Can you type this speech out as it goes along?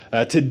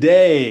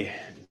Today,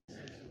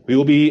 we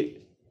will be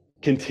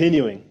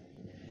continuing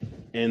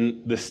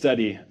in the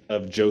study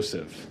of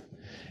Joseph.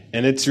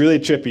 And it's really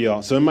trippy,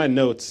 y'all. So in my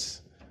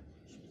notes,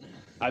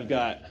 I've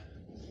got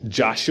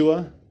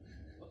Joshua.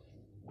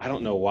 I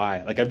don't know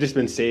why. I've just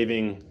been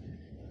saving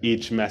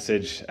each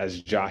message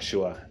as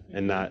Joshua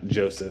and not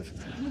Joseph.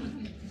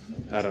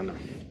 I don't know.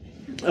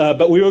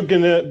 But we were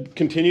going to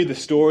continue the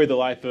story, the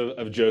life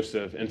of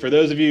Joseph. And for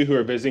those of you who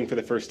are visiting for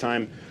the first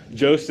time,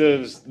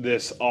 Joseph's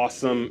this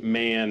awesome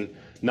man,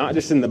 not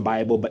just in the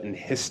Bible, but in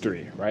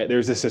history, right?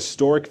 There's this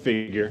historic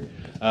figure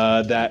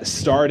that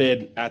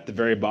started at the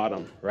very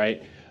bottom,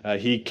 right?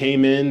 He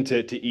came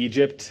into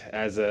Egypt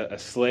as a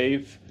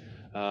slave,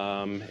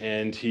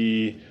 and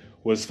he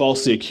was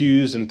falsely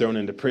accused and thrown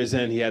into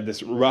prison. He had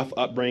this rough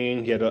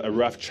upbringing. He had a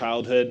rough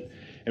childhood.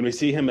 And we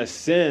see him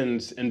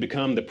ascend and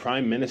become the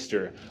prime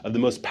minister of the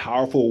most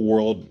powerful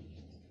world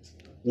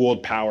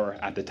power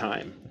at the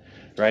time,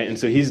 right? And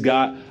so he's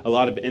got a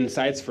lot of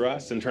insights for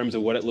us in terms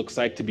of what it looks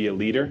like to be a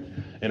leader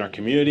in our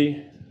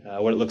community,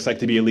 what it looks like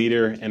to be a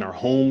leader in our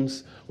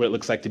homes, what it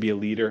looks like to be a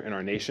leader in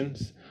our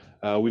nations.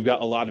 We've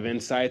got a lot of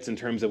insights in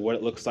terms of what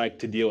it looks like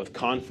to deal with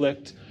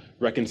conflict,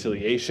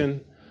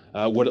 reconciliation,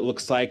 what it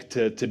looks like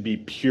to be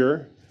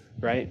pure,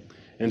 right?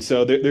 And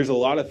so there's a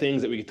lot of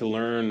things that we get to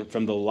learn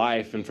from the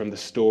life and from the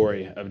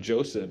story of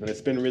Joseph, and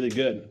it's been really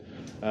good.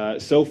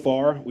 So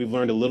far, we've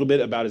learned a little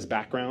bit about his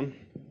background.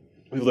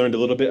 We've learned a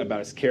little bit about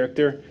his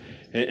character.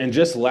 And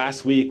just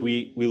last week,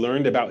 we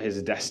learned about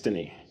his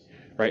destiny,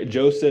 right?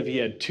 Joseph, he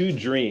had 2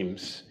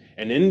 dreams,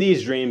 and in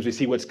these dreams, we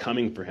see what's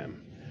coming for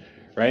him,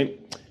 right?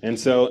 And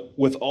so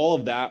with all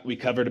of that, we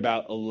covered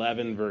about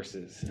 11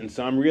 verses. And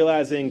so I'm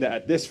realizing that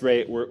at this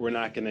rate, we're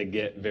not going to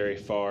get very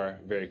far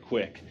very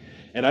quick.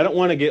 And I don't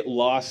want to get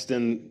lost I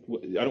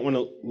don't want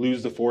to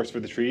lose the forest for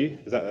the tree.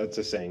 That's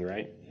a saying,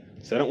 right?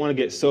 So I don't want to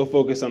get so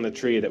focused on the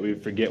tree that we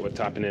forget what's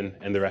happening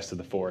in the rest of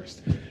the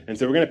forest. And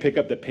so we're going to pick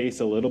up the pace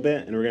a little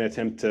bit, and we're going to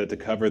attempt to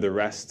cover the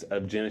rest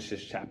of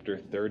Genesis chapter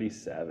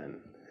 37.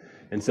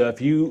 And so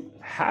if you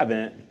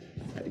haven't,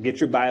 get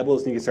your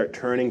Bibles and you can start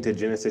turning to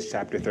Genesis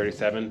chapter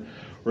 37.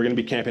 We're going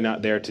to be camping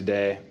out there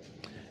today.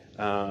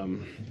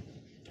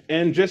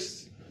 And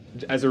just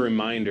as a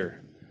reminder,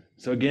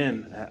 so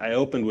again, I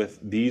opened with,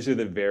 these are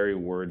the very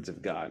words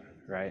of God,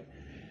 right?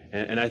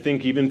 And I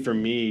think even for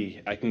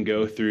me, I can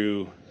go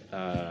through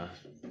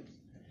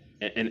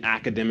an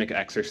academic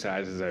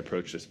exercise as I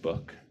approach this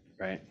book,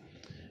 right?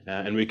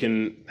 And we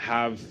can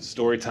have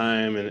story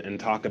time and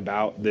talk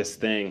about this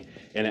thing,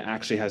 and it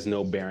actually has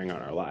no bearing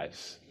on our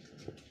lives.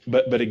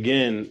 But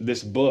again,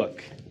 this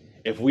book,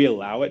 if we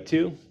allow it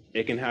to,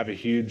 it can have a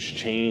huge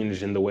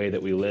change in the way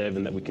that we live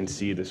and that we can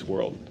see this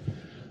world.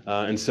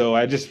 And so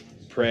I just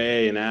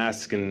pray and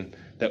ask and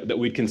that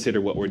we'd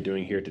consider what we're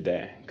doing here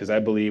today, because I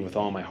believe with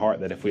all my heart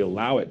that if we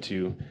allow it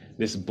to,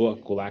 this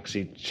book will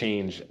actually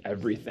change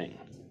everything,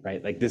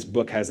 right? This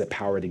book has the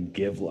power to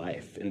give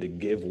life and to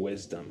give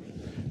wisdom,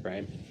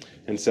 right?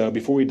 And so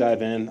before we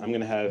dive in, I'm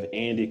going to have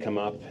Andy come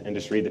up and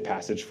just read the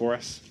passage for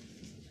us,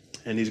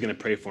 and he's going to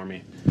pray for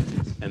me,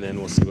 and then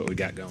we'll see what we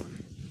got going.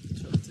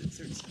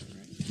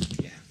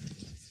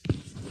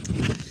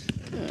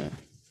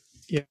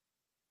 Yeah.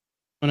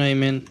 When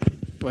I'm in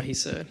what he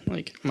said,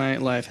 my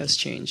life has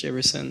changed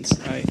ever since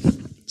I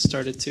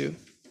started to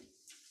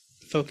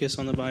focus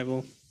on the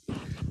Bible.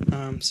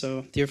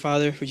 So dear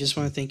Father, we just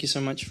want to thank you so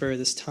much for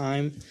this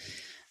time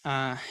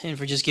and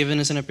for just giving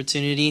us an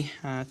opportunity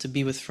to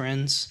be with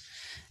friends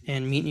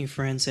and meet new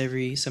friends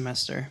every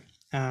semester.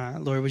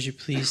 Lord, would you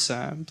please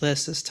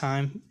bless this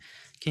time?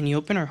 Can you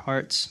open our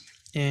hearts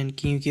and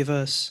can you give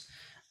us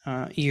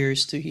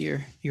ears to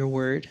hear your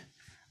word?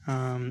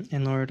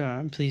 And Lord,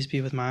 please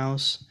be with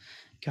Miles.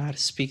 God,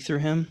 speak through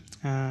him.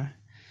 God,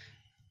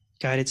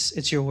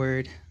 it's your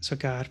word. So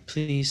God,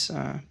 please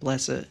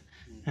bless it.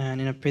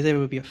 And I pray that it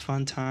would be a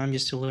fun time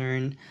just to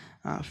learn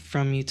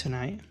from you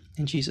tonight.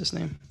 In Jesus'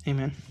 name,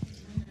 amen.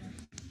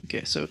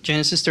 Okay, so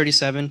Genesis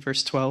 37,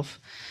 verse 12.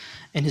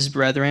 And his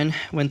brethren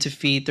went to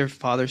feed their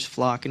father's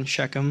flock in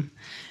Shechem.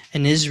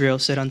 And Israel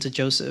said unto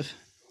Joseph,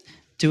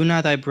 Do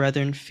not thy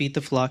brethren feed the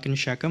flock in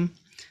Shechem?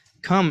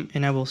 Come,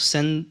 and I will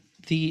send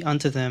thee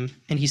unto them.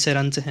 And he said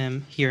unto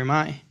him, Here am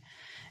I.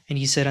 And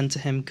he said unto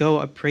him, Go,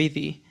 I pray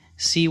thee,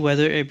 see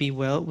whether it be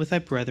well with thy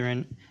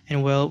brethren,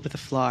 and well with the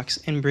flocks,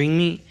 and bring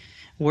me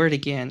word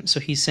again. So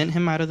he sent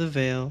him out of the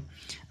vale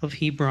of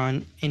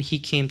Hebron, and he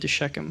came to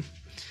Shechem.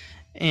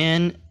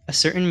 And a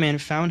certain man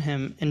found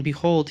him, and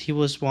behold, he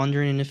was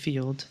wandering in the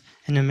field.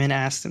 And the man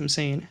asked him,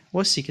 saying,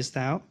 What seekest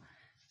thou?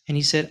 And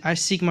he said, I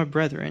seek my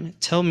brethren.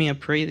 Tell me, I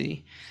pray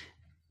thee,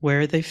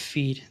 where they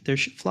feed their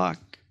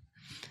flock.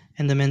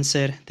 And the men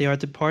said, They are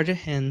departed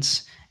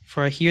hence,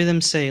 for I hear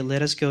them say,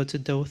 Let us go to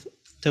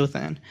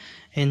Dothan.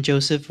 And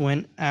Joseph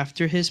went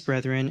after his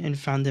brethren, and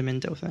found them in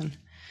Dothan.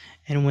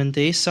 And when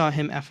they saw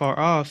him afar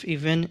off,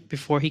 even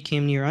before he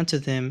came near unto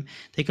them,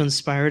 they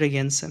conspired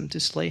against him to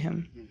slay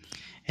him.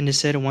 And they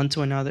said one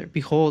to another,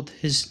 Behold,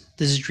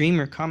 this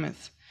dreamer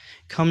cometh.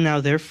 Come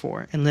now,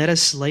 therefore, and let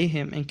us slay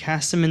him, and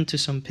cast him into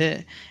some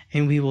pit,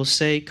 and we will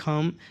say,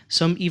 Come,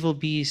 some evil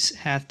beast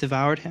hath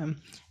devoured him,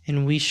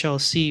 and we shall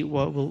see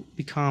what will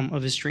become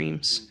of his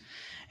dreams.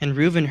 And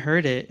Reuben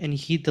heard it, and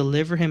he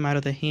delivered him out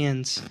of the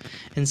hands,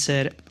 and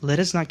said, Let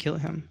us not kill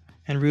him.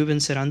 And Reuben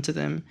said unto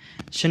them,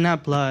 Shed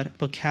not blood,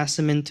 but cast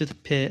him into the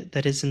pit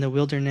that is in the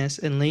wilderness,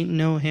 and lay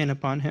no hand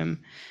upon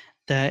him,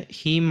 that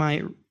he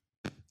might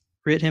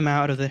rid him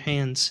out of their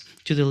hands,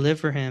 to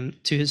deliver him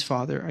to his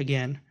father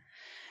again.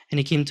 And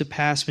it came to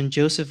pass, when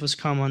Joseph was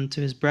come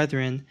unto his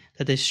brethren,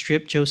 that they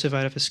stripped Joseph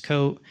out of his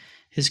coat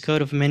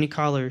of many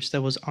collars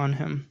that was on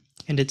him.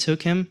 And they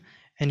took him,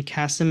 and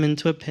cast him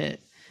into a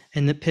pit,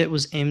 and the pit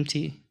was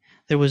empty,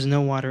 there was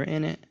no water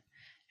in it.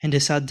 And they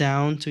sat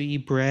down to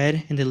eat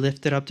bread, and they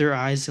lifted up their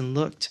eyes and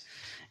looked,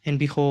 and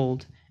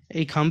behold,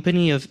 a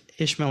company of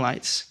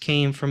Ishmaelites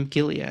came from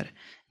Gilead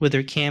with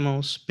their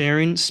camels,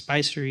 bearing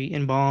spicery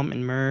and balm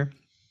and myrrh,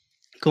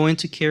 going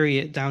to carry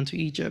it down to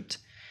Egypt.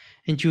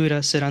 And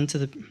Judah said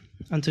unto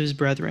his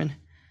brethren,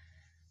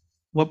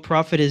 What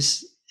profit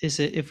is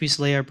it if we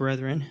slay our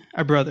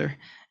brother,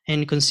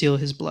 and conceal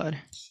his blood?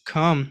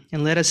 Come,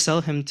 and let us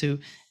sell him to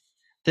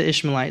the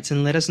Ishmaelites,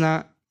 and let us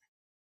not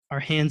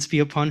our hands be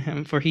upon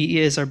him, for he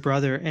is our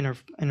brother and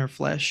our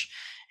flesh.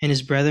 And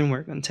his brethren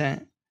were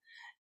content.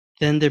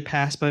 Then there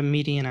passed by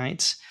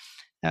Midianites,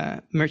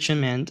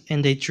 merchantmen,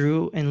 and they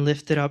drew and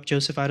lifted up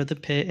Joseph out of the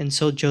pit, and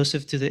sold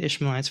Joseph to the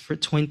Ishmaelites for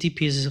 20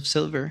 pieces of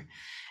silver.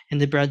 And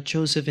they brought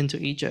Joseph into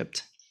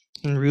Egypt.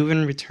 And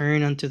Reuben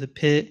returned unto the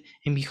pit,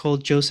 and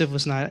behold, Joseph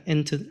was not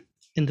in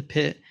the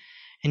pit.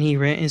 And he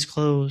rent his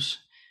clothes,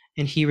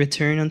 and he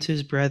returned unto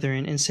his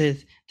brethren, and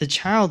said, The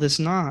child is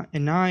not,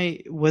 and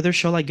I, whither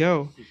shall I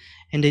go?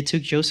 And they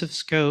took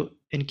Joseph's coat,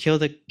 and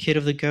killed the kid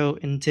of the goat,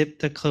 and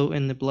dipped the coat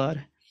in the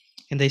blood.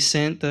 And they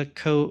sent the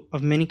coat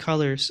of many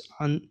colors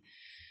on,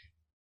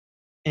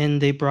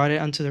 and they brought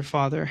it unto their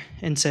father,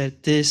 and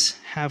said, This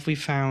have we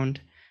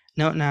found.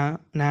 Note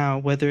now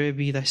whether it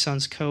be thy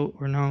son's coat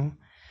or no.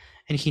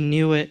 And he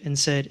knew it, and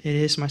said, It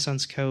is my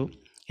son's coat.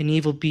 An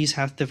evil beast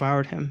hath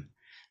devoured him.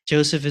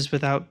 Joseph is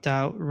without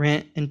doubt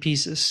rent in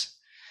pieces.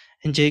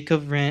 And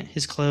Jacob rent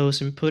his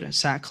clothes, and put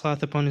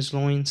sackcloth upon his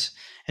loins,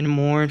 and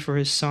mourned for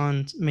his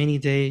son many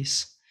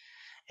days.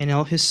 And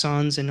all his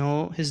sons and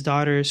all his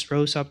daughters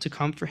rose up to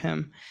comfort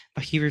him,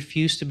 but he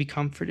refused to be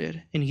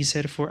comforted. And he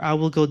said, For I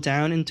will go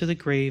down into the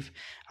grave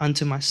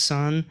unto my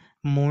son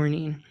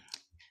mourning.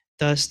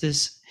 Thus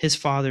his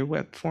father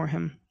wept for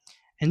him.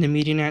 And the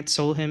Midianites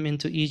sold him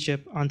into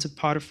Egypt unto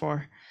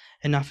Potiphar,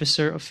 an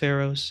officer of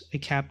Pharaoh's, a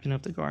captain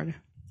of the guard.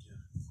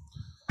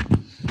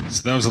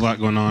 So that was a lot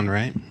going on,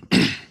 right?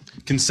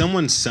 Can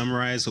someone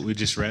summarize what we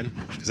just read?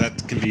 Because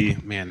that can be,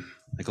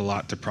 like a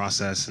lot to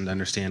process and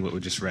understand what we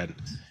just read.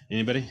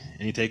 Anybody?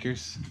 Any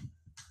takers?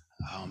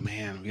 Oh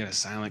man, we got a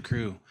silent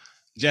crew.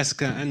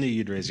 Jessica, I knew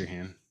you'd raise your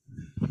hand.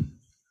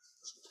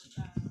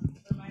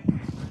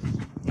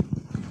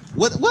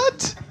 What? No,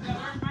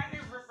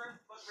 reminder what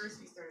verse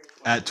we started.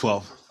 At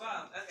 12.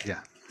 12, okay.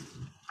 Yeah.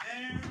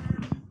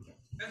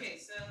 Okay,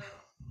 so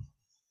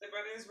the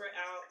brothers were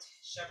out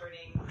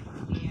shepherding,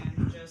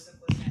 and Joseph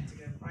was sent to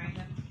go find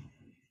them.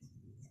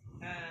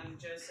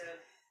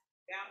 Joseph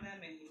found them,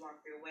 and he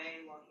walked their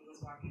way. While he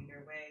was walking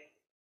their way,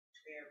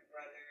 their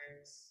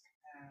brothers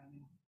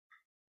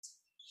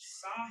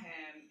saw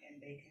him,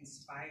 and they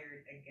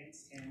conspired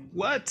against him.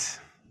 What?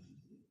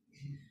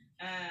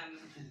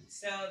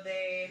 So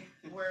they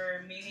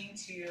were meaning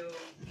to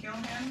kill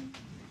him,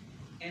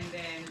 and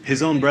then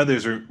His own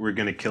brothers were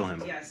going to kill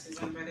him. Yes, his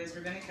own brothers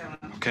were going to kill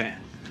him. Okay.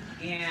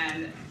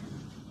 And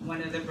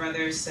one of the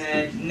brothers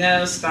said,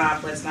 No,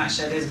 stop, let's not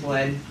shed his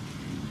blood.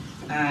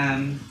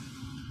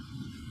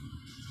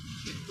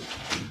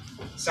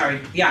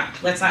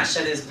 Let's not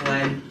shed his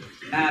blood,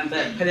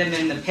 but put him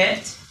in the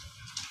pit.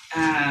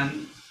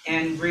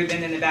 And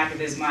Reuben, in the back of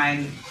his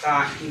mind,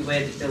 thought he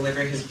would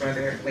deliver his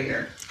brother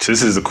later. So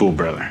this is a cool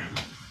brother.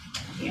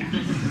 Yeah.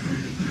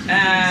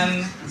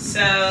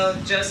 So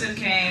Joseph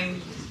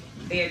came,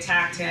 they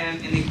attacked him,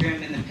 and they threw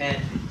him in the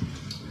pit.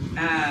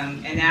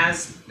 And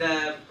as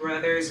the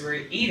brothers were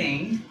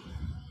eating,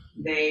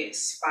 they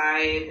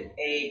spied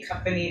a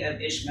company of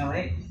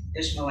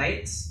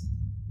Ishmaelites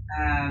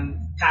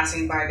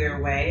passing by their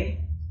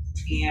way.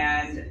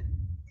 And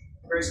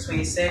verse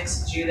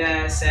 26,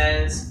 Judah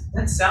says,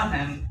 Let's sell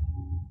him.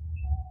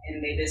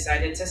 And they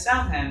decided to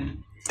sell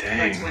him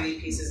for 20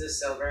 pieces of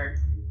silver.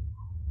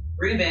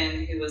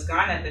 Reuben, who was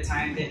gone at the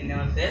time, didn't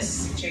know of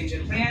this change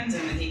of plans,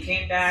 and when he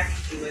came back,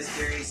 he was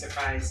very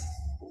surprised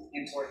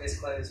and tore his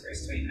clothes,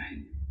 verse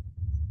 29.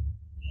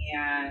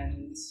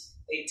 And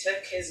they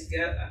took his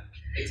goat.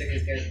 They took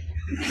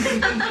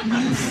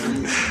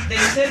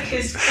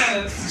his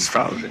coat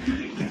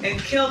and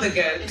killed the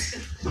goat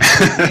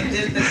and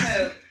dipped the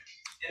coat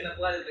in the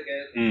blood of the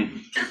goat.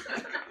 And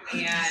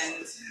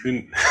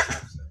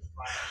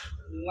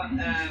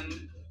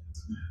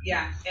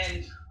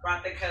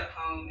brought the coat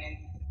home and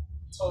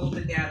told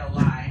the dad a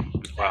lie.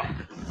 Wow.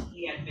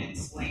 He had been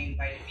slain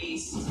by a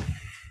beast.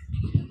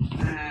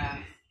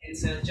 And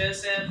so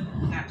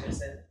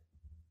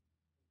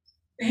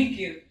Thank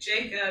you.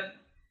 Jacob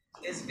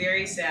is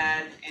very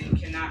sad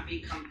and cannot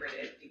be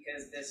comforted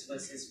because this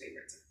was his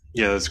favorite time.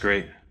 Yeah, that's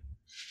great.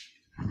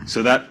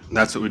 So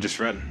that's what we just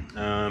read.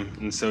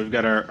 And so we've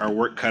got our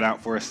work cut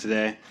out for us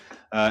today.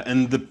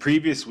 In the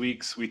previous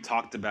weeks, we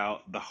talked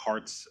about the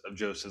hearts of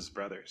Joseph's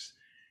brothers.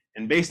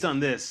 And based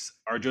on this,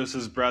 are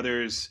Joseph's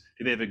brothers,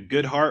 do they have a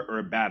good heart or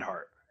a bad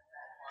heart?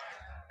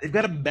 They've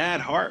got a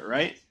bad heart,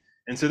 right?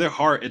 And so their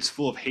heart, it's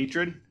full of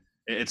hatred.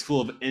 It's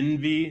full of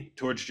envy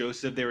towards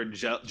Joseph. They were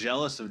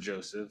jealous of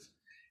Joseph.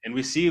 And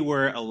we see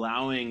we're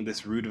allowing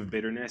this root of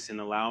bitterness and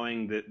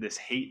allowing this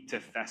hate to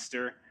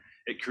fester.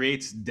 It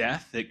creates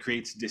death, it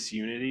creates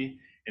disunity,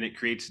 and it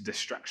creates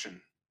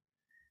destruction.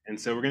 And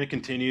so we're going to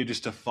continue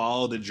just to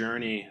follow the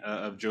journey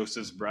of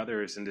Joseph's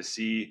brothers and to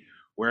see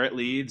where it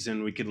leads,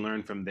 and we can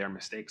learn from their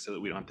mistakes so that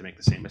we don't have to make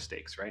the same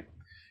mistakes, right?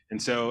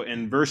 And so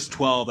in verse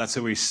 12, that's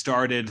where we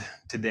started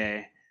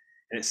today.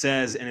 And it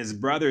says, and his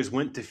brothers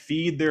went to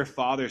feed their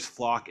father's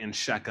flock in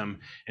Shechem.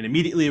 And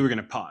immediately we're going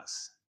to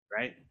pause,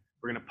 right?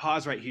 We're going to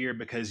pause right here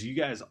because you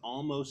guys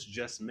almost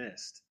just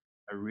missed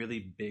a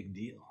really big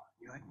deal.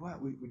 You're like,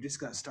 what? We just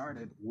got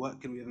started.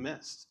 What can we have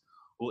missed?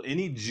 Well,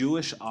 any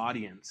Jewish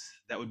audience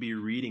that would be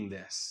reading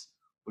this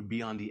would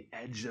be on the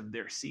edge of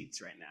their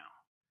seats right now,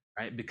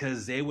 right?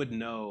 Because they would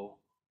know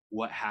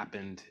what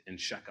happened in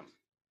Shechem.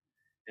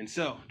 And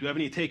so, do we have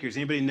any takers?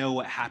 Anybody know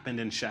what happened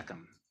in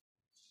Shechem?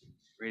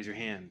 Raise your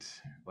hand.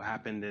 What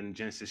happened in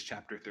Genesis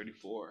chapter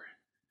 34?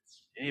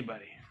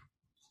 Anybody?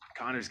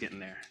 Connor's getting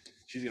there.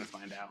 She's going to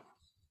find out.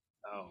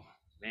 Oh,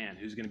 man,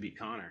 who's going to beat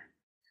Connor?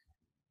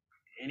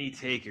 Any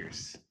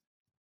takers?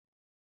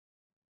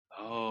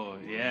 Oh,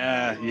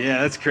 yeah,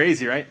 that's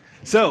crazy, right?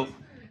 So,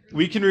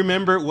 we can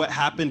remember what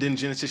happened in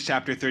Genesis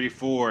chapter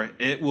 34.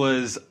 It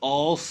was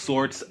all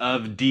sorts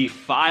of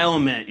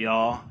defilement,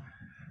 y'all.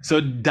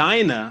 So,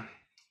 Dinah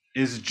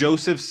is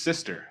Joseph's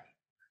sister.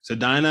 So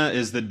Dinah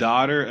is the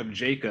daughter of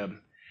Jacob.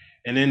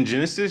 And in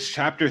Genesis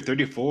chapter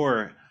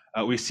 34,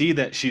 we see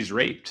that she's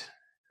raped.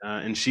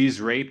 And she's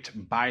raped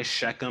by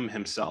Shechem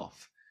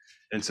himself.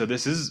 And so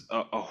this is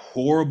a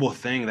horrible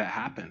thing that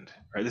happened,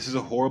 right? This is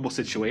a horrible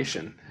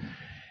situation.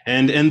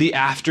 And in the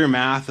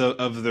aftermath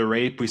of the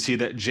rape, we see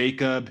that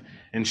Jacob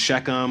and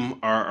Shechem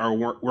are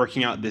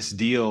working out this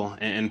deal.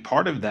 And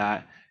part of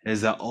that is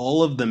that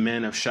all of the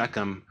men of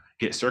Shechem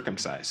get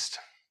circumcised,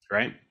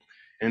 right?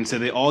 And so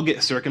they all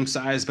get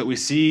circumcised, but we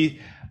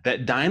see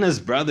that Dinah's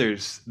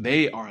brothers,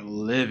 they are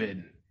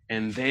livid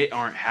and they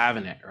aren't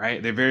having it,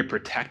 right? They're very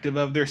protective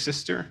of their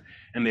sister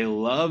and they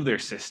love their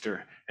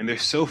sister. And they're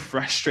so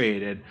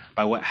frustrated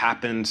by what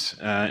happened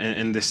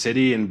in the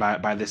city and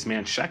by this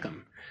man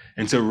Shechem.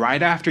 And so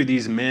right after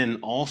these men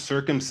all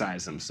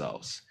circumcise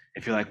themselves,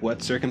 if you're like,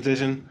 what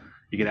circumcision?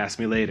 You could ask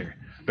me later.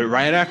 But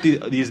right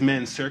after these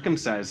men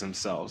circumcise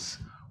themselves,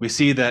 we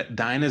see that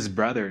Dinah's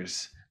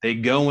brothers, they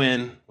go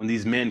in when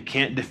these men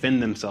can't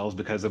defend themselves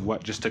because of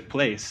what just took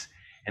place,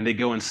 and they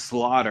go and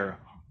slaughter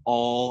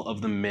all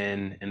of the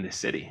men in the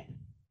city.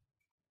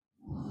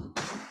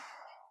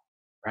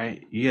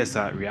 Right? You guys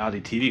thought reality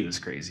TV was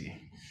crazy.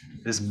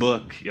 This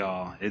book,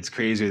 y'all, it's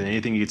crazier than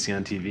anything you'd see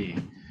on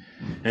TV.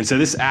 And so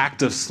this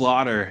act of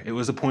slaughter, it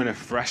was a point of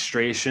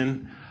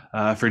frustration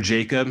for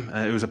Jacob.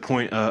 It was a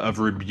point of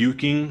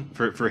rebuking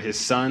for his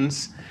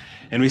sons.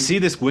 And we see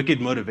this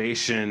wicked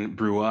motivation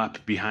brew up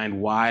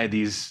behind why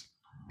these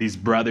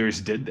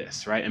brothers did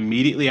this, right?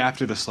 Immediately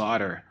after the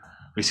slaughter,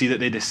 we see that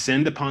they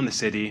descend upon the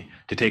city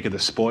to take of the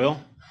spoil,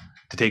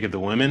 to take of the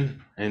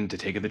women, and to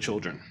take of the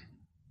children,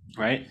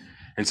 right?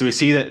 And so we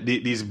see that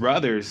these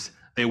brothers,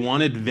 they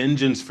wanted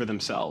vengeance for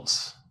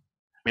themselves.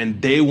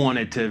 And they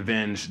wanted to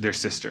avenge their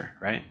sister,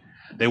 right?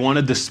 They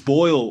wanted the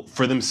spoil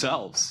for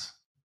themselves.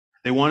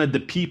 They wanted the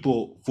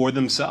people for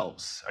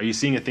themselves. Are you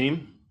seeing a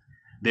theme?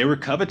 They were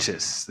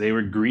covetous, they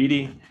were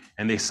greedy,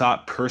 and they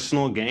sought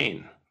personal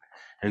gain.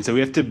 And so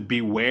we have to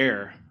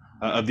beware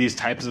of these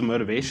types of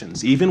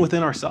motivations, even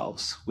within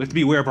ourselves. We have to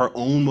be aware of our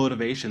own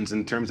motivations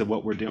in terms of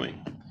what we're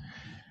doing.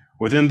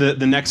 Within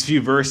the next few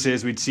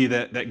verses, we'd see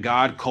that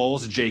God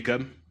calls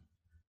Jacob.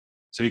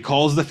 So he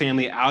calls the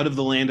family out of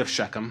the land of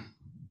Shechem,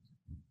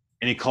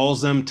 and he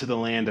calls them to the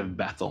land of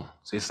Bethel.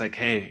 So it's like,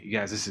 hey, you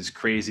guys, this is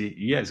crazy.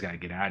 You guys got to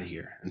get out of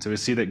here. And so we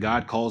see that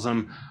God calls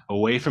them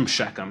away from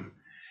Shechem.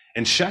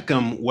 And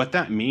Shechem, what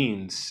that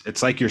means,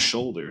 it's like your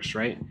shoulders,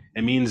 right?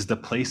 It means the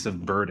place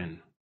of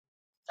burden.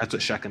 That's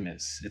what Shechem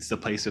is. It's the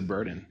place of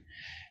burden.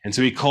 And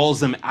so he calls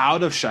them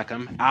out of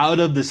Shechem, out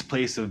of this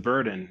place of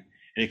burden,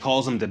 and he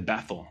calls them to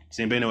Bethel. Does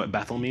anybody know what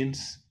Bethel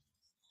means?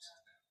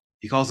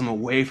 He calls them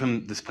away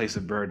from this place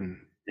of burden,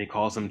 and he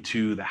calls them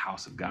to the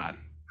house of God.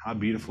 How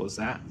beautiful is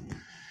that?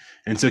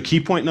 And so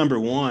key point number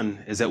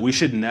one is that we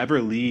should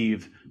never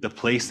leave the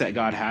place that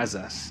God has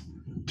us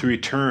to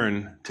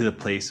return to the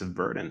place of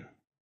burden.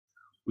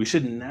 We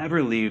should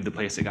never leave the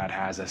place that God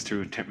has us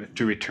to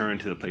return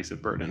to the place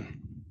of burden.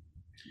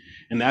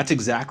 And that's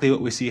exactly what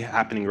we see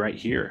happening right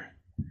here.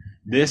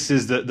 This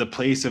is the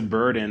place of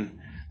burden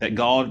that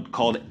God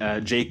called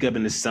Jacob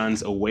and his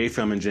sons away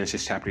from in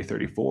Genesis chapter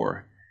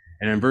 34.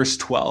 And in verse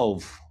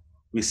 12,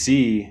 we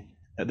see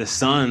that the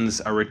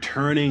sons are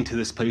returning to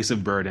this place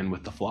of burden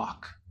with the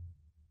flock.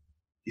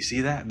 You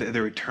see that?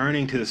 They're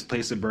returning to this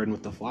place of burden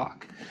with the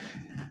flock.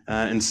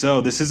 And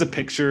so this is a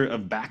picture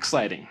of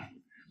backsliding.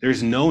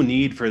 There's no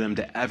need for them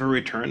to ever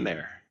return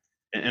there.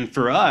 And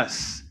for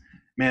us,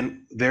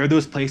 man, there are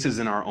those places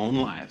in our own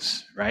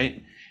lives,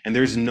 right? And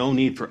there's no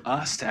need for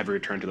us to ever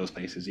return to those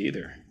places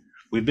either.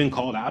 We've been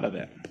called out of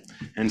it.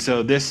 And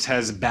so this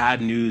has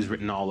bad news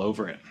written all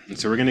over it. And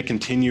so we're going to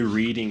continue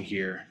reading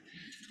here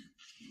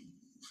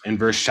in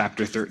verse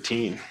chapter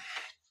 13.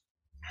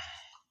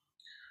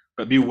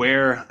 But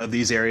beware of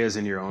these areas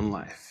in your own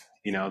life,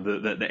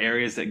 the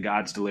areas that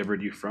God's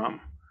delivered you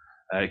from.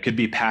 It could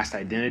be past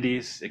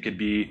identities. It could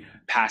be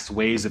past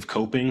ways of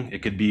coping.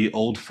 It could be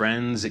old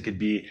friends. It could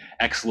be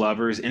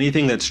ex-lovers,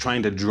 anything that's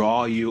trying to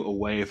draw you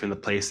away from the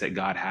place that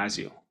God has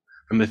you,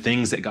 from the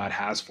things that God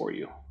has for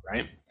you,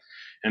 right?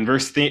 In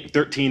verse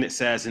 13, it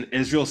says, And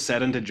Israel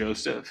said unto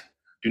Joseph,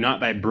 Do not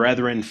thy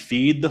brethren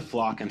feed the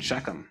flock in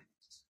Shechem?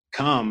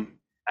 Come,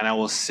 and I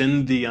will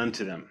send thee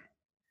unto them.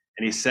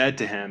 And he said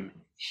to him,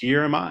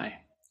 Here am I.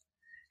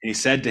 And he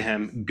said to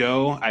him,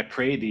 Go, I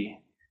pray thee,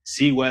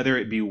 see whether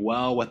it be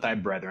well with thy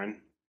brethren,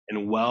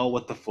 and well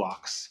with the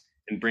flocks,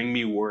 and bring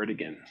me word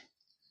again.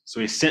 So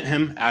he sent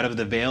him out of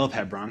the vale of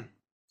Hebron,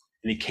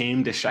 and he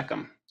came to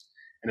Shechem.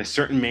 And a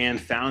certain man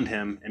found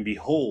him, and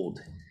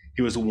behold,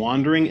 he was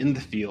wandering in the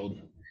field.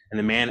 And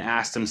the man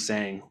asked him,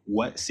 saying,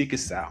 What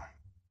seekest thou?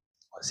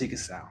 What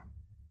seekest thou? And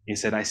he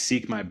said, I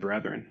seek my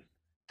brethren.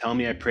 Tell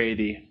me, I pray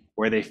thee,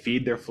 where they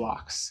feed their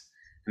flocks.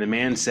 And the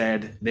man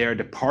said, They are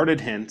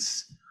departed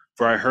hence,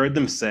 for I heard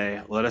them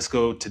say, Let us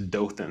go to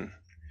Dothan.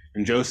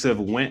 And Joseph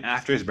went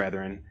after his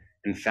brethren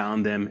and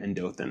found them in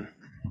Dothan.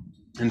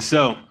 And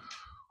so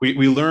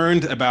we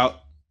learned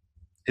about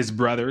his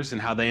brothers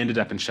and how they ended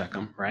up in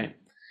Shechem, right?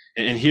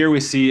 And here we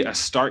see a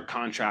stark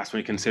contrast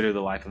when we consider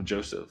the life of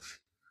Joseph.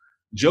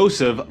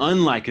 Joseph,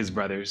 unlike his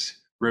brothers,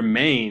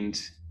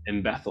 remained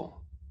in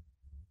Bethel,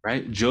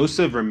 right?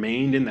 Joseph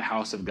remained in the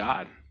house of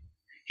God.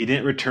 He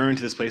didn't return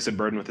to this place of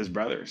burden with his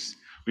brothers.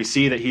 We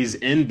see that he's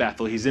in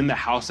Bethel. He's in the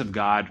house of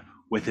God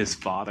with his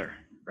father,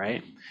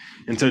 right?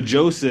 And so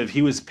Joseph,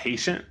 he was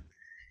patient.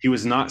 He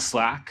was not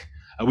slack.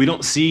 We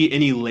don't see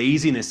any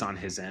laziness on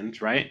his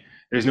end, right?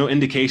 There's no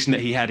indication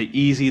that he had it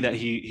easy, that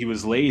he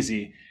was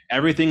lazy.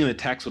 Everything in the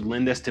text would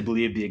lend us to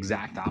believe the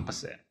exact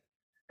opposite,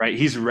 right?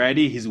 He's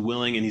ready, he's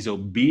willing, and he's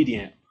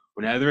obedient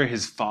whenever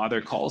his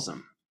father calls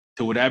him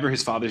to whatever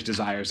his father's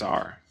desires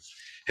are.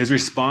 His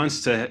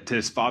response to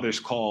his father's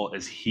call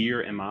is,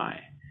 Here am I.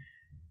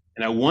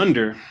 And I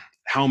wonder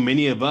how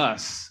many of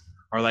us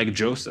are like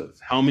Joseph.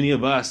 How many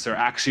of us are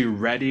actually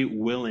ready,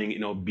 willing,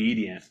 and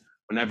obedient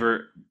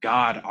whenever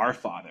God, our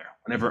Father,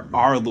 whenever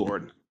our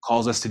Lord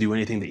calls us to do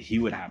anything that he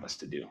would have us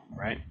to do,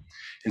 right?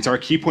 And so our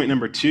key point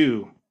number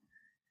 2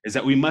 is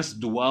that we must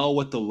dwell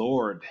with the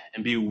Lord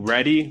and be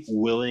ready,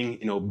 willing,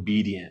 and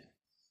obedient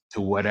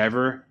to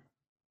whatever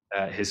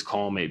his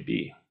call may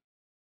be.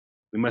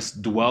 We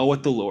must dwell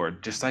with the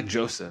Lord, just like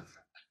Joseph,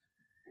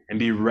 and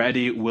be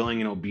ready,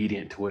 willing, and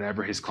obedient to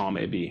whatever his call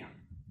may be.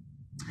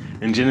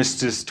 In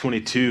Genesis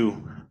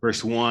 22,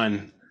 verse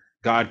 1,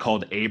 God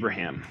called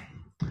Abraham,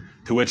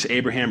 to which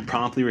Abraham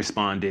promptly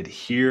responded,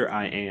 Here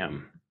I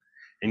am.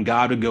 And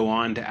God would go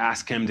on to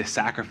ask him to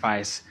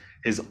sacrifice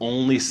his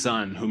only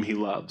son whom he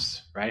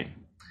loves, right?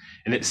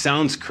 And it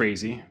sounds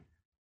crazy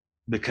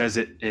because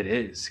it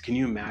is. Can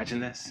you imagine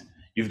this?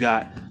 You've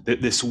got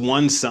this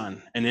one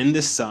son, and in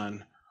this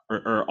son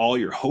are all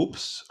your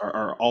hopes,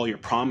 are all your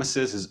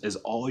promises, is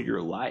all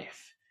your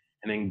life.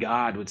 And then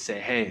God would say,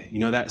 Hey, you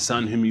know that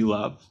son whom you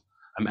love?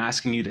 I'm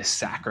asking you to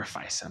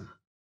sacrifice him.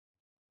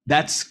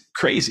 That's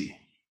crazy.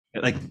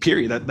 Like,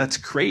 period. That's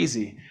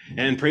crazy.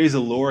 And praise the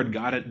Lord,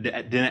 God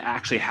didn't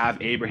actually have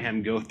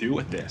Abraham go through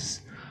with this.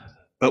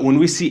 But when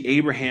we see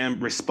Abraham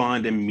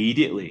respond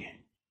immediately,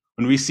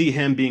 when we see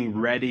him being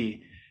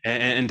ready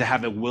and to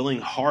have a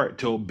willing heart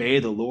to obey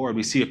the Lord,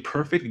 we see a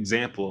perfect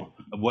example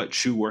of what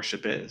true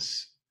worship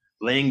is.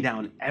 Laying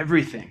down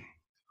everything,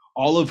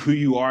 all of who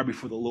you are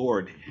before the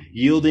Lord,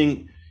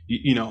 yielding,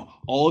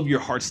 all of your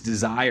heart's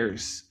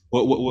desires,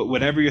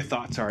 whatever your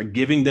thoughts are,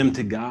 giving them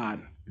to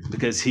God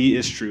because he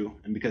is true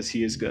and because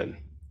he is good.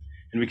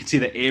 And we can see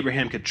that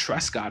Abraham could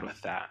trust God with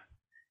that.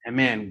 And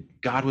man,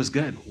 God was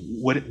good.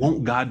 What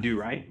won't God do,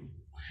 right?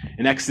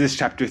 In Exodus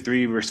chapter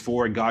 3, verse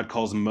 4, God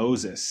calls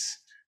Moses,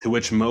 to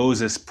which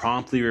Moses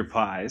promptly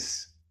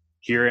replies,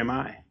 Here am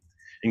I.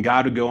 And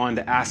God would go on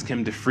to ask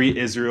him to free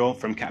Israel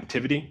from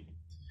captivity.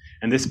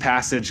 In this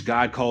passage,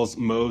 God calls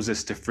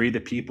Moses to free the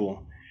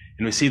people.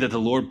 And we see that the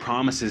Lord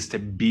promises to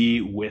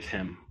be with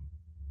him.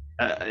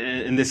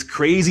 And this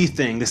crazy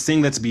thing, this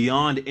thing that's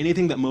beyond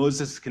anything that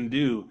Moses can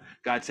do,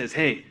 God says,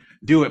 Hey,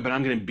 do it, but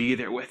I'm going to be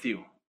there with you.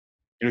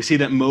 And we see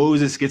that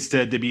Moses gets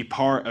to be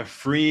part of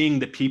freeing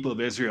the people of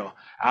Israel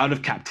out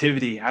of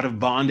captivity, out of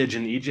bondage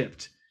in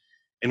Egypt.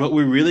 And what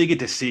we really get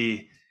to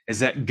see is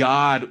that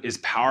God is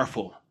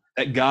powerful,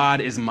 that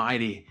God is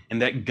mighty,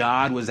 and that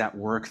God was at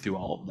work through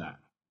all of that.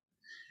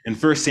 In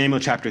 1 Samuel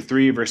chapter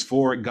 3, verse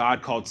 4,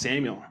 God called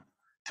Samuel,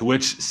 To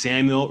which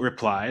Samuel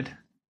replied,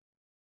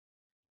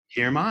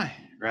 here am I,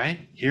 right?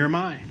 Here am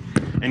I.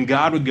 And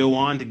God would go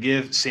on to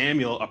give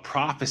Samuel a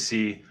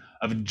prophecy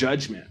of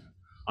judgment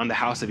on the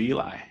house of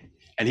Eli.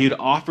 And he would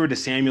offer to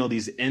Samuel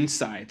these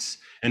insights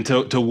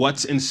into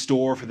what's in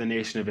store for the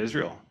nation of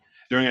Israel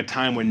during a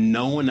time when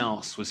no one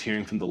else was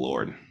hearing from the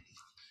Lord.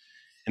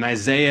 In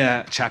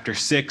Isaiah chapter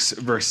 6,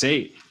 verse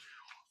 8,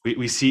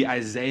 we see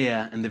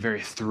Isaiah in the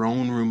very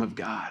throne room of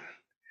God,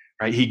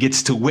 right? He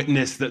gets to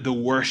witness the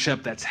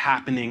worship that's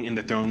happening in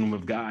the throne room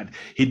of God.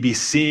 He'd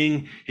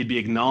be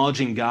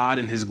acknowledging God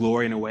in his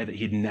glory in a way that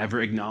he'd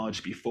never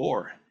acknowledged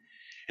before.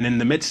 And in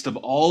the midst of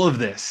all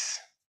this,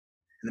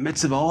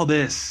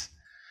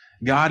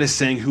 God is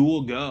saying, who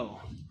will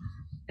go?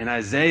 And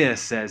Isaiah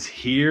says,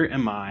 here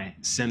am I,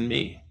 send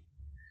me,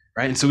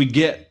 right? And so we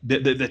get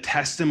the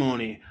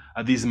testimony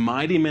of these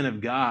mighty men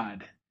of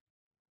God.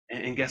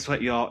 And guess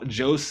what, y'all?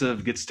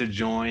 Joseph gets to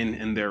join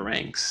in their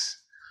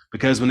ranks.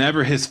 Because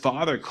whenever his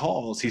father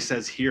calls, he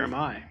says, here am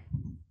I.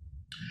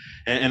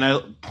 And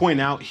I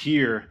point out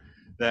here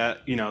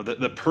that,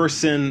 the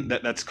person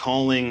that's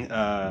calling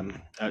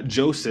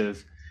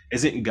Joseph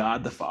isn't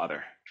God the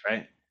Father,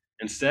 right?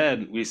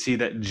 Instead, we see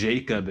that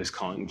Jacob is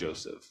calling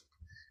Joseph.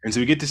 And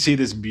so we get to see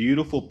this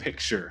beautiful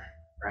picture,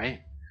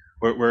 right?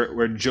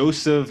 Where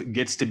Joseph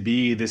gets to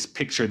be this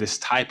picture, this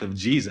type of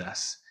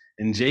Jesus,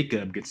 and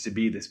Jacob gets to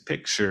be this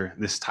picture,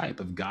 this type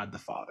of God the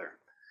Father.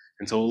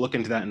 And so we'll look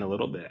into that in a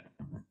little bit.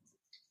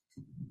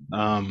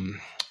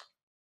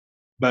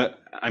 But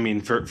I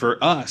mean, for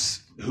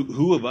us,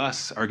 who of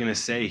us are going to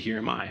say, here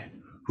am I?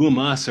 Who of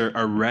us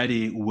are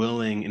ready,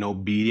 willing, and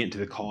obedient to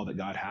the call that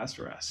God has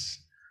for us?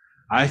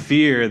 I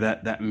fear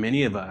that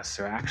many of us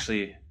are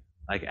actually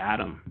like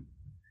Adam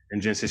in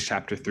Genesis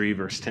chapter 3,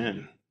 verse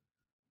 10.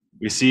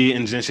 We see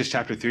in Genesis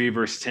chapter 3,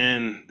 verse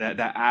 10, that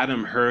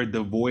Adam heard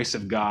the voice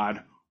of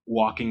God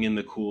walking in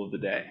the cool of the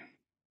day.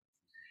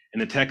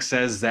 And the text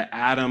says that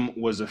Adam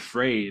was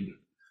afraid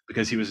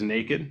because he was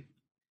naked,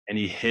 and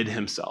he hid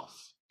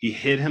himself. He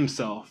hid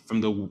himself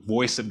from the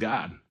voice of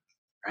God,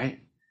 right?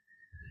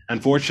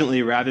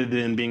 Unfortunately, rather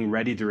than being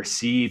ready to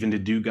receive and to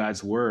do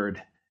God's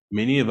word,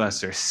 many of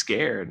us are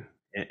scared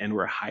and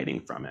we're hiding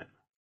from it.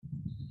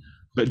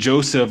 But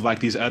Joseph, like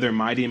these other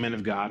mighty men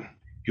of God,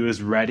 he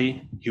was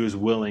ready, he was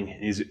willing,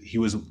 and he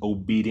was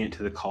obedient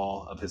to the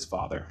call of his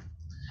father.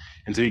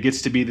 And so he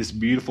gets to be this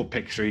beautiful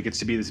picture. He gets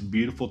to be this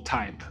beautiful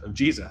type of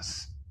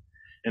Jesus.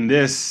 And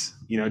this,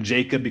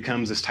 Jacob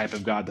becomes this type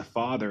of God the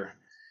Father.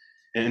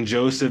 And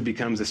Joseph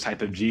becomes this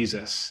type of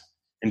Jesus.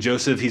 And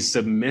Joseph, he's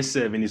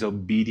submissive and he's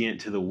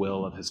obedient to the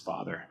will of his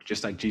father,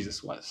 just like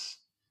Jesus was.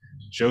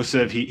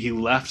 Joseph, he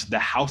left the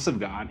house of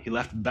God. He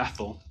left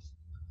Bethel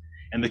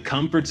and the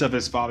comforts of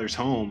his father's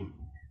home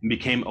and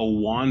became a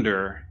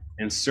wanderer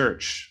in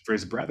search for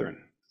his brethren,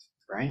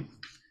 right?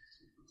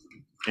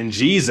 And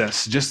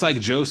Jesus, just like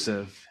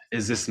Joseph,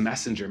 is this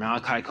messenger.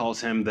 Malachi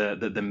calls him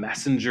the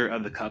messenger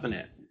of the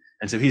covenant.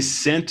 And so he's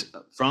sent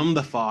from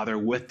the Father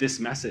with this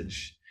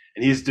message.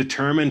 And he's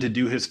determined to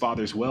do his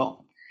Father's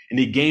will. And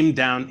he came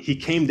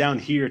down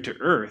here to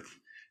earth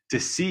to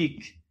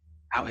seek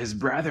out his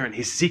brethren.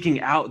 He's seeking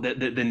out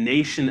the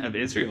nation of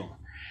Israel.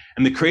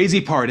 And the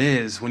crazy part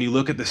is, when you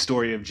look at the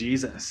story of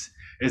Jesus,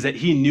 is that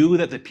he knew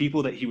that the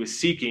people that he was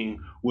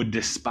seeking would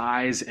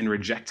despise and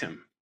reject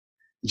him.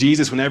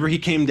 Jesus, whenever he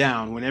came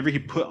down, whenever he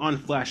put on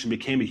flesh and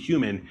became a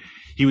human,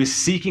 he was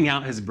seeking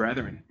out his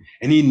brethren.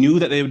 And he knew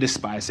that they would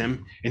despise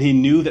him, and he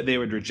knew that they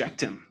would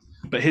reject him.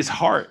 But his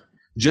heart,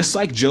 just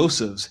like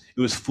Joseph's,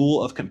 it was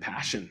full of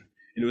compassion,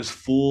 and it was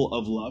full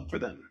of love for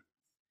them.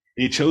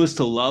 And he chose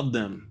to love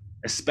them,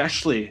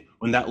 especially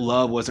when that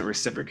love wasn't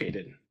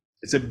reciprocated.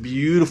 It's a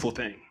beautiful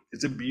thing.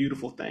 It's a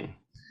beautiful thing.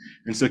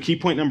 And so key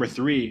point number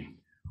 3,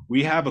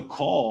 we have a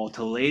call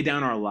to lay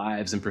down our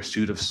lives in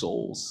pursuit of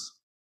souls,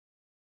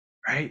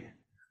 right?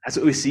 That's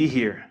what we see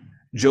here.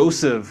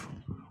 Joseph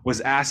was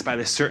asked by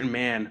this certain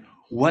man,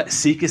 what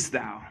seekest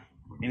thou?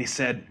 And he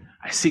said,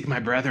 I seek my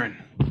brethren.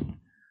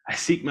 I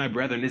seek my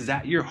brethren. Is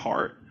that your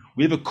heart?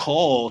 We have a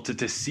call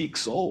to seek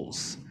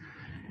souls.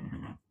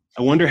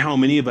 I wonder how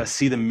many of us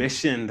see the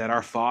mission that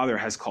our Father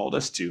has called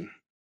us to.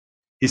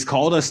 He's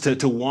called us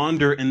to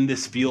wander in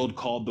this field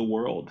called the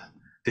world,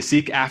 to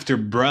seek after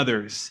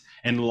brothers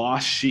and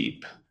lost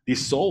sheep,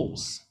 these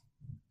souls.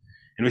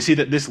 And we see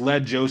that this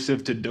led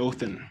Joseph to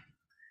Dothan.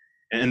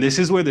 And this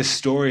is where the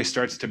story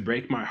starts to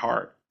break my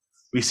heart.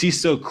 We see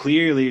so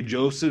clearly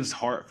Joseph's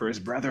heart for his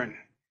brethren.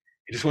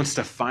 He just wants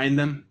to find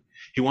them.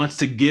 He wants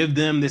to give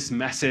them this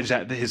message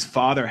that his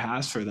father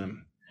has for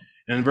them.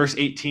 And in verse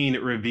 18,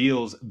 it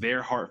reveals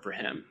their heart for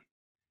him.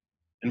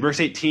 In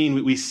verse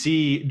 18, we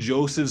see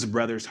Joseph's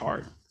brother's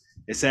heart.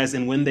 It says,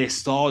 and when they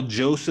saw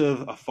Joseph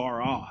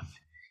afar off,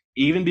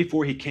 even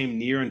before he came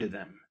near unto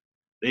them,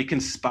 they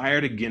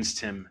conspired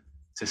against him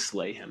to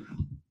slay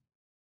him.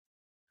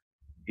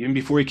 Even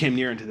before he came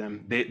near unto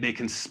them, they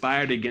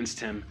conspired against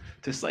him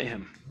to slay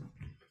him.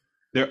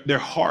 Their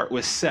heart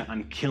was set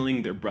on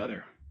killing their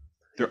brother,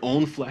 their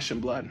own flesh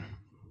and blood.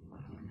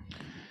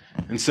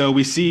 And so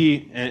we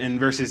see in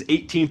verses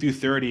 18 through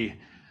 30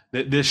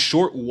 this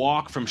short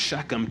walk from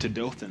Shechem to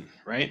Dothan,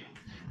 right?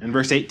 In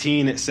verse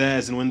 18, it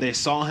says, "And when they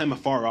saw him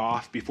afar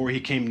off, before he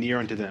came near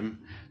unto them,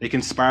 they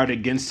conspired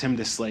against him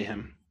to slay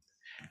him.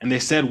 And they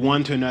said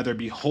one to another,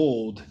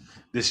 Behold,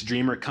 this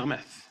dreamer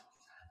cometh.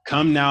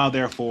 Come now,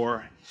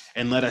 therefore,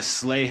 and let us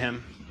slay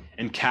him,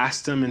 and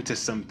cast him into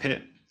some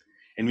pit.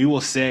 And we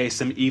will say,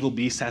 Some evil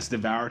beast has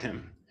devoured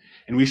him.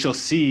 And we shall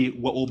see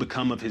what will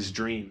become of his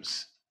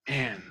dreams."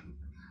 Man,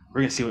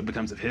 we're going to see what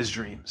becomes of his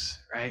dreams,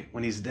 right?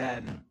 When he's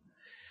dead.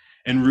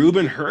 And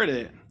Reuben heard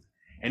it,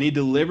 and he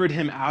delivered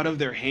him out of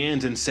their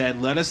hands and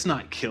said, "Let us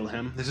not kill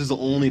him." This is the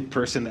only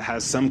person that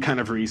has some kind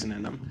of reason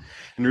in him.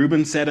 And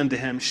Reuben said unto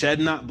him, "Shed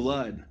not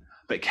blood,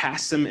 but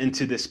cast him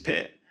into this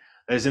pit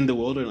that is in the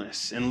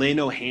wilderness, and lay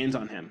no hands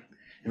on him."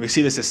 And we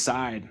see this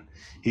aside.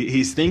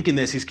 He's thinking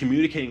this, he's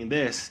communicating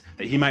this,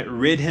 that he might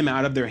rid him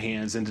out of their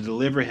hands and to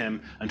deliver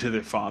him unto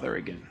their father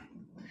again.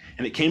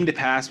 And it came to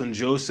pass when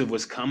Joseph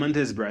was come unto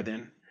his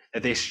brethren,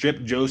 that they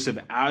stripped Joseph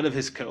out of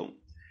his coat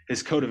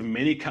of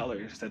many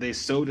colors, that they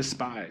so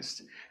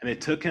despised. And they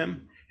took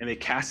him, and they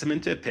cast him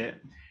into a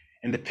pit,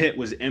 and the pit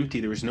was empty,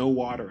 there was no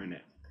water in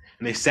it.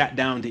 And they sat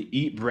down to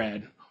eat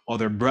bread, while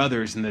their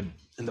brothers in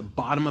the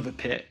bottom of a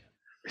pit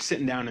were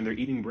sitting down and they're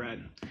eating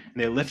bread. And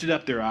they lifted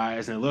up their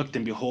eyes, and they looked,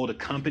 and behold, a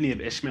company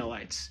of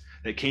Ishmaelites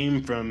that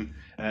came from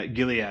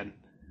Gilead,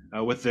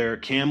 with their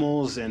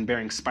camels, and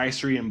bearing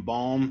spicery and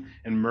balm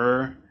and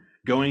myrrh,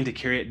 going to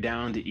carry it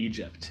down to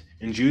Egypt.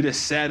 And Judah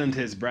said unto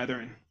his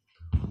brethren,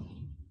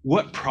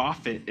 "What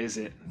profit is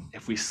it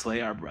if we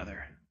slay our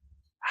brother?"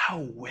 How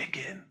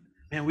wicked.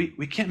 Man,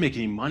 we can't make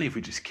any money if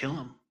we just kill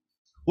him.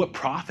 What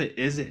profit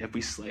is it if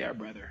we slay our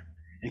brother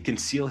and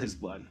conceal his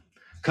blood?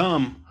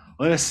 Come,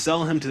 let us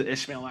sell him to the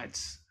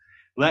Ishmaelites.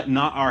 Let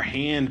not our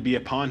hand be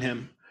upon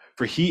him,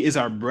 for he is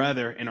our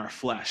brother in our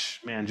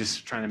flesh. Man,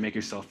 just trying to make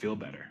yourself feel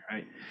better,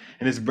 right?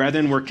 And his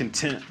brethren were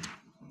content.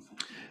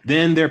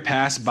 Then there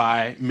passed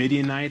by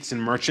Midianites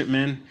and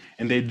merchantmen,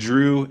 and they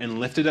drew and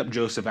lifted up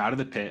Joseph out of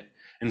the pit,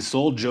 and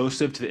sold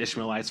Joseph to the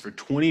Ishmaelites for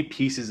 20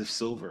 pieces of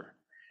silver,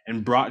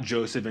 and brought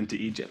Joseph into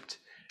Egypt.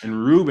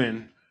 And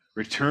Reuben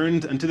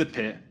returned unto the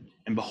pit,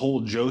 and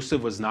behold,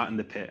 Joseph was not in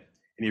the pit.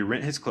 And he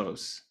rent his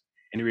clothes,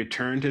 and he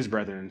returned to his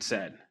brethren and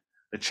said,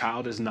 "The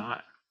child is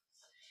not,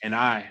 and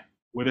I,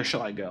 whither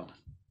shall I go?"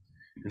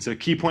 And so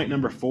key point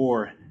number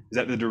 4 is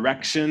that the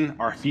direction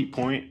our feet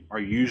point are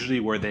usually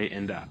where they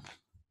end up.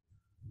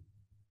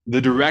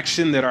 The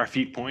direction that our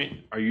feet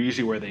point are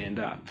usually where they end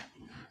up.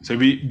 So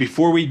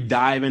before we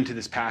dive into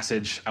this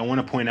passage, I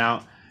want to point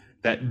out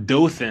that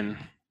Dothan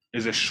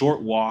is a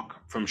short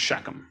walk from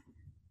Shechem.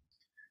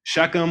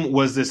 Shechem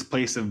was this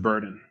place of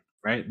burden,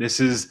 right? This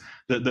is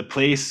the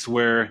place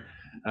where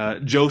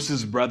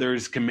Joseph's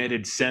brothers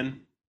committed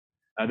sin.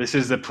 This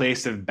is the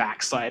place of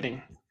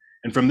backsliding.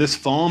 And from this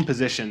fallen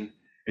position,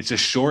 it's a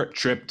short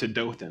trip to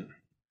Dothan.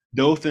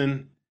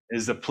 Dothan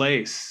is the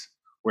place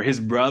where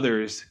his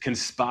brothers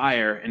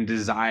conspire and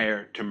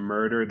desire to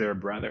murder their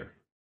brother.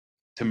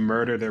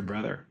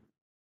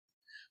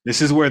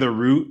 This is where the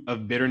root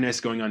of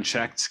bitterness going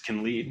unchecked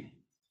can lead.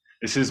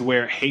 This is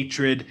where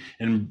hatred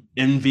and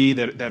envy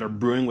that are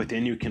brewing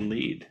within you can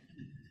lead,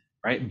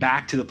 right?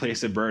 Back to the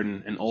place of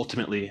burden and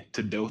ultimately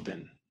to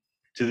Dothan,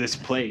 to this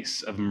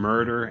place of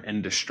murder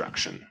and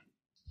destruction.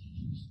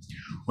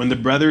 When the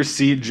brothers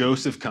see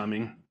Joseph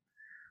coming,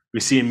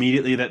 we see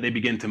immediately that they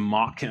begin to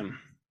mock him,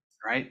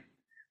 right?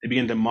 They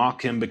begin to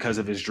mock him because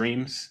of his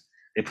dreams.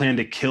 They plan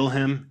to kill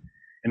him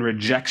in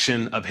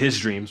rejection of his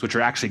dreams, which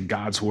are actually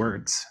God's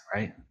words,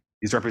 right?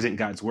 These represent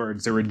God's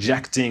words. They're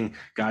rejecting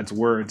God's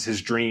words,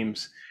 his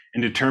dreams,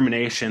 in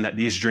determination that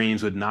these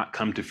dreams would not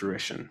come to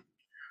fruition.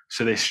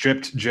 So they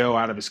stripped Joe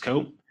out of his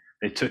coat.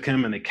 They took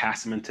him and they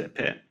cast him into a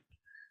pit.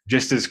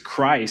 Just as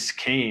Christ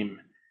came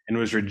and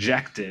was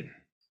rejected,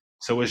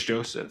 so was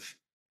Joseph.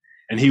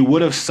 And he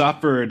would have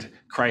suffered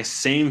Christ's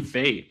same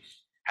fate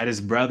had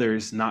his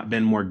brothers not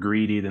been more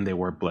greedy than they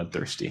were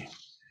bloodthirsty,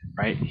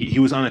 right? He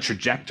was on a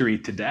trajectory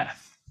to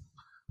death,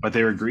 but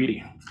they were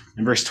greedy.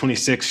 In verse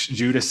 26,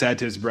 Judah said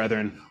to his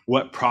brethren,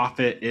 "What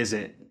profit is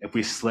it if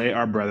we slay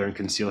our brother and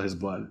conceal his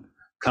blood?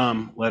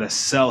 Come, let us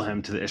sell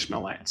him to the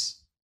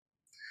Ishmaelites."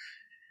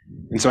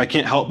 And so I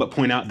can't help but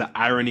point out the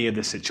irony of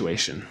the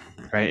situation,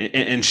 right?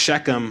 In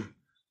Shechem,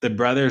 the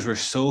brothers were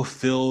so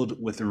filled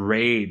with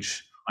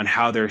rage on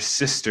how their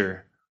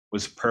sister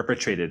was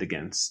perpetrated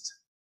against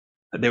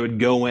that they would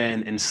go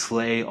in and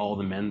slay all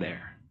the men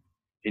there.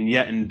 And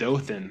yet in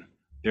Dothan,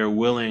 they're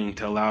willing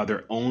to allow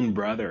their own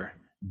brother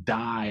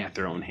die at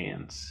their own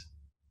hands.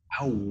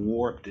 How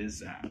warped is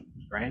that,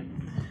 right?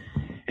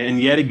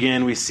 And yet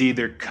again, we see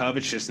their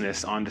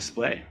covetousness on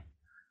display.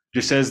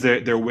 Just as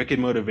their wicked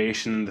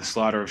motivation in the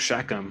slaughter of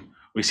Shechem,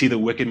 we see the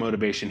wicked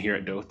motivation here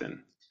at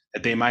Dothan,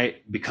 that they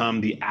might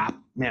become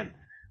man,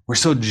 we're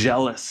so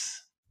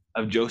jealous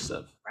of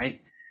Joseph,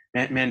 right?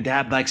 Man,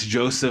 dad likes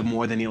Joseph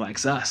more than he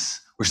likes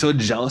us. We're so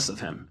jealous of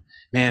him.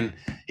 Man,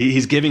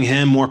 he's giving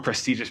him more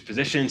prestigious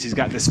positions. He's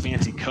got this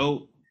fancy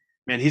coat.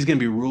 Man, he's going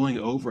to be ruling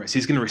over us.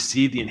 He's going to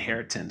receive the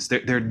inheritance.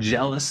 They're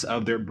jealous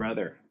of their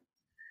brother.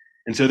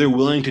 And so they're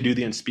willing to do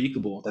the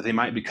unspeakable, that they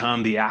might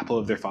become the apple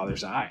of their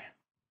father's eye,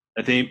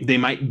 that they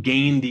might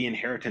gain the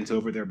inheritance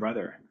over their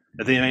brother,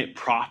 that they might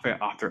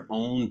profit off their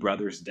own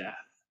brother's death.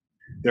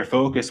 Their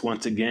focus,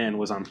 once again,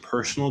 was on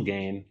personal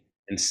gain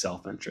and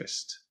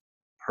self-interest.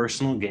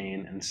 Personal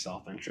gain and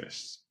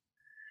self-interest.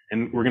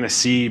 And we're going to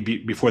see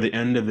before the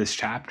end of this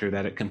chapter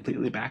that it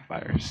completely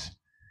backfires.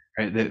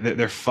 Right?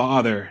 Their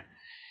father,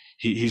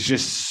 he's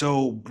just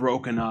so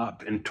broken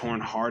up and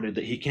torn-hearted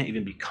that he can't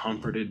even be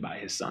comforted by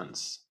his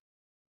sons.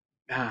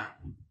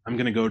 I'm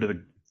going to go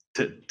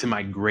to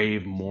my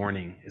grave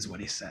mourning, is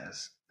what he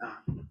says.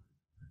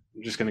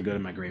 I'm just going to go to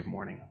my grave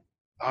mourning.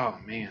 Oh,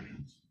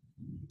 man.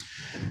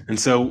 And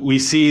so we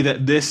see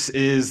that this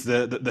is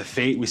the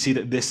fate. We see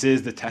that this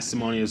is the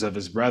testimonies of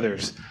his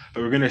brothers.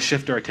 But we're going to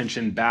shift our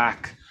attention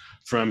back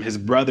from his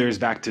brothers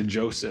back to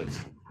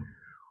Joseph.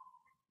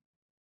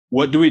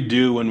 What do we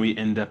do when we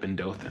end up in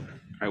Dothan?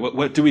 Right?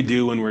 What do we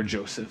do when we're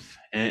Joseph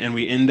and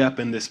we end up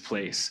in this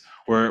place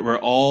where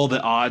all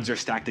the odds are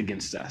stacked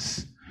against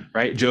us?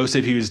 Right?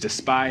 Joseph, he was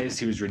despised,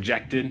 he was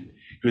rejected,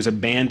 he was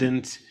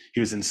abandoned, he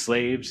was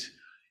enslaved.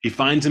 He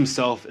finds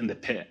himself in the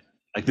pit.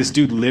 Like, this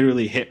dude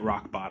literally hit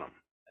rock bottom.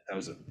 That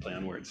was a play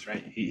on words,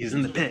 right? He's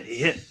in the pit. He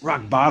hit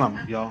rock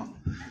bottom, y'all.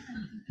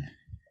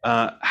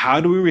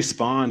 How do we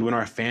respond when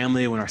our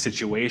family, when our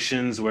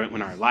situations,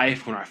 when our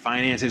life, when our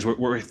finances,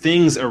 where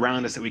things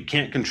around us that we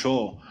can't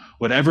control,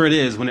 whatever it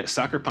is, when it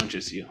sucker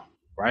punches you,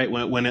 right?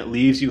 When it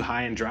leaves you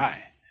high and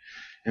dry.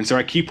 And so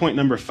our key point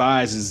number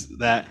 5 is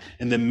that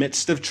in the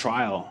midst of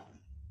trial,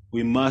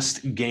 we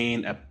must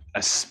gain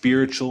a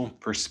spiritual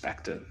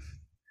perspective.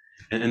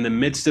 And in the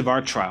midst of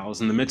our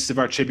trials, in the midst of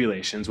our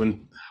tribulations,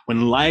 when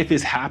life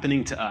is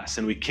happening to us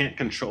and we can't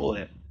control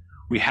it,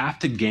 we have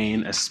to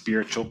gain a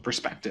spiritual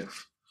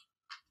perspective.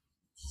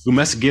 We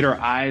must get our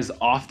eyes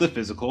off the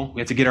physical.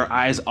 We have to get our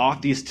eyes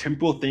off these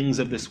temporal things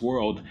of this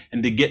world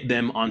and to get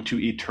them onto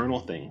eternal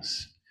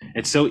things.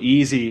 It's so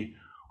easy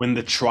when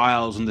the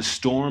trials and the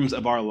storms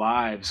of our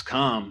lives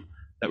come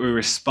that we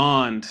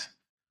respond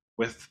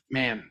with,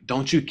 man,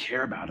 don't you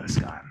care about us,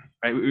 God?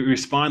 Right? We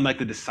respond like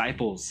the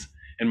disciples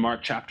in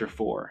Mark chapter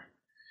 4.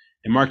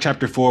 In Mark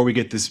chapter 4, we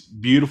get this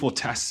beautiful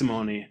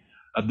testimony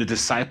of the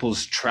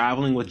disciples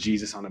traveling with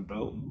Jesus on a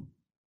boat.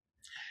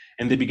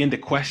 And they begin to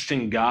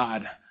question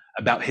God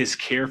about his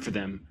care for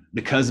them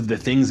because of the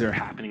things that are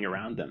happening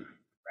around them,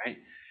 right?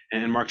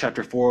 And in Mark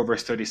chapter 4,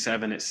 verse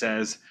 37, it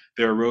says,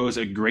 there arose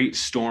a great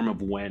storm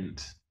of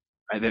wind.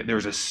 Right? There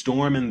was a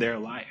storm in their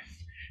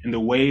life, and the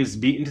waves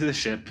beat into the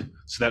ship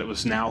so that it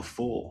was now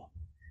full.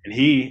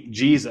 And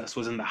Jesus,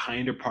 was in the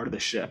hinder part of the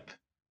ship,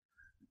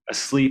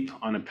 asleep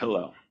on a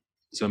pillow.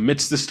 So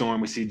amidst the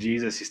storm, we see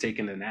Jesus, he's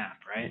taking a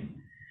nap, right?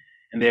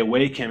 And they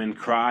awake him and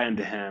cry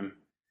unto him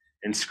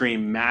and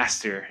scream,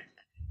 Master,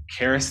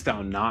 carest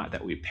thou not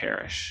that we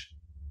perish?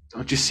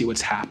 Don't you see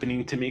what's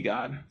happening to me,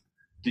 God?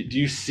 Do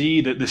you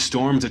see the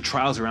storms, the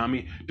trials around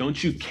me?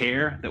 Don't you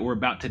care that we're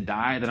about to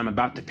die, that I'm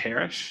about to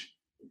perish?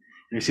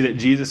 And you see that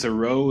Jesus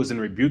arose and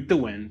rebuked the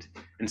wind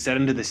and said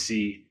unto the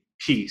sea,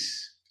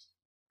 Peace,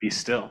 be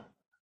still.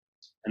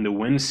 And the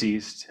wind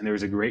ceased, and there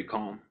was a great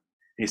calm. And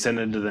he said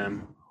unto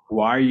them,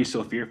 Why are you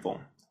so fearful?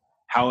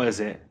 How is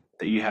it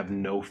that you have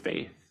no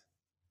faith?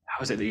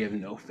 How is it that you have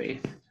no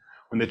faith?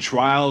 When the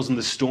trials and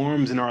the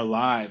storms in our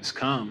lives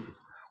come,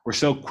 we're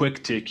so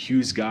quick to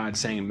accuse God,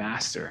 saying,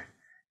 Master,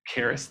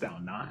 carest thou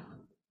not?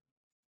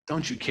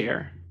 Don't you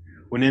care?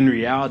 When in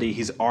reality,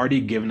 he's already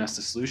given us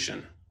the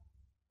solution.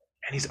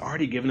 And he's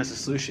already given us a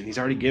solution. He's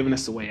already given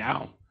us a way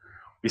out.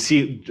 We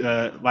see,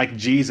 like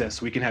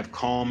Jesus, we can have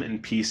calm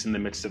and peace in the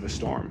midst of a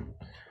storm,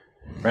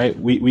 right?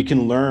 We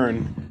can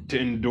learn to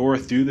endure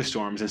through the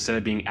storms instead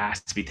of being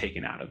asked to be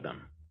taken out of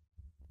them.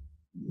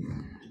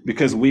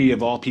 Because we,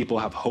 of all people,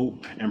 have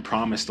hope and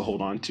promise to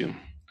hold on to.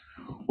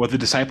 What the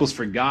disciples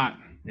forgot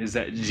is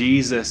that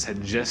Jesus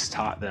had just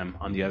taught them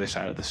on the other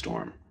side of the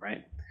storm,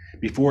 right?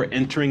 Before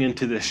entering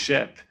into the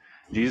ship,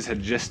 Jesus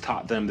had just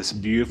taught them this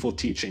beautiful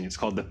teaching. It's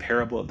called the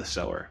parable of the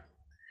sower.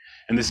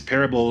 And this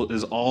parable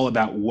is all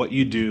about what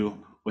you do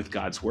with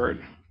God's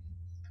word.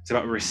 It's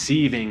about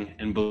receiving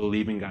and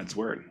believing God's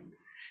word.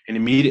 And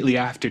immediately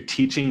after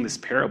teaching this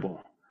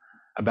parable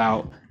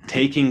about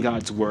taking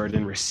God's word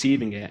and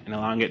receiving it and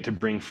allowing it to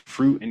bring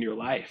fruit in your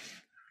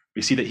life,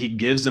 we see that he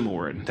gives them a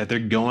word, that they're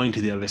going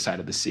to the other side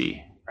of the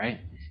sea, right?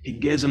 He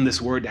gives them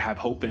this word to have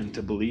hope in,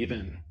 to believe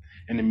in.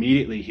 And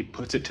immediately he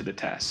puts it to the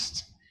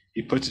test.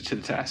 He puts it to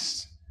the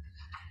test.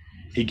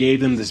 He gave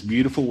them this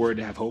beautiful word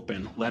to have hope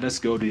in. Let us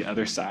go to the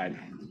other side.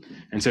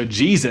 And so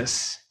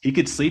Jesus, he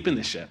could sleep in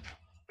the ship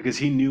because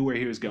he knew where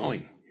he was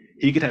going.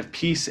 He could have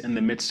peace in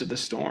the midst of the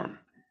storm,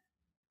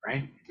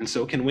 right? And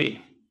so can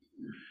we.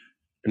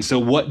 And so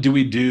what do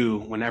we do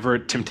whenever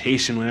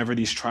temptation, whenever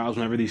these trials,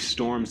 whenever these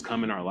storms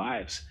come in our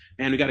lives?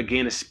 Man, we got to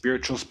gain a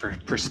spiritual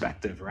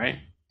perspective, right?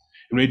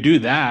 And we do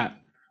that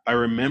by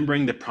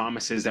remembering the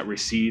promises that we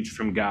received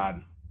from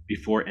God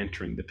before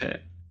entering the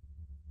pit.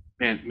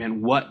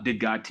 Man, what did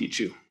God teach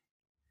you?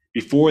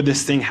 Before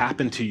this thing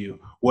happened to you,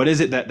 What is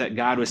it that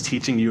God was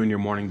teaching you in your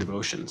morning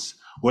devotions?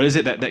 What is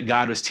it that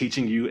God was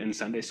teaching you in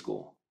Sunday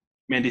school?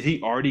 Man, did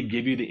he already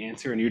give you the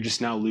answer and you're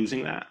just now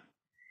losing that?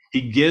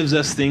 He gives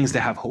us things to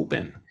have hope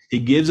in. He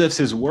gives us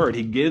his word.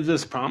 He gives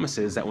us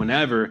promises that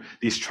whenever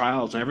these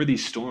trials, whenever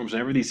these storms,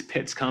 whenever these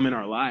pits come in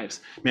our lives,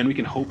 man, we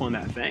can hope on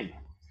that thing.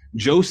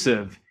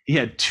 Joseph, he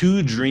had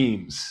 2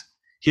 dreams.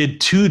 He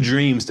had 2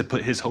 dreams to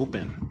put his hope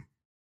in.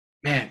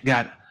 Man,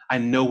 God, I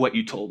know what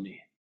you told me.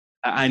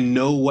 I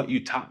know what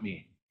you taught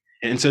me.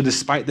 And so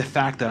despite the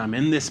fact that I'm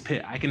in this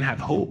pit, I can have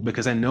hope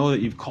because I know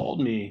that you've called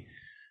me,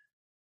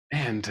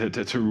 man,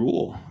 to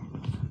rule.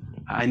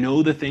 I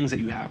know the things that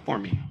you have for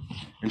me.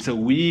 And so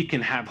we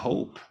can have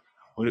hope.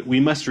 We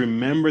must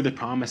remember the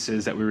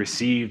promises that we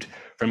received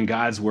from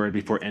God's word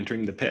before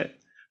entering the pit,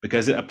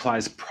 because it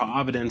applies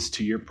providence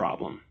to your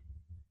problem.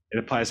 It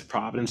applies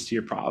providence to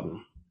your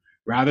problem.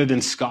 Rather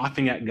than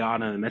scoffing at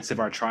God in the midst of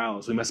our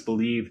trials, we must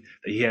believe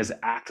that he has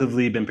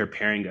actively been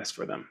preparing us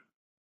for them.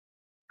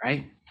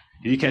 Right?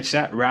 Did you catch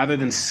that? Rather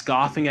than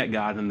scoffing at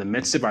God in the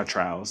midst of our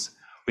trials,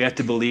 we have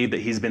to believe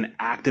that he's been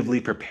actively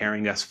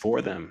preparing us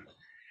for them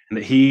and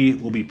that he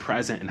will be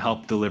present and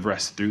help deliver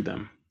us through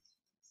them.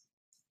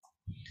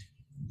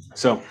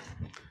 So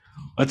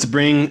let's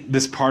bring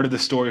this part of the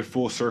story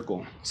full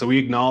circle. So we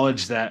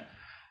acknowledge that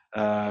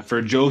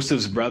for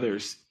Joseph's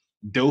brothers,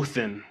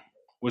 Dothan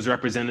was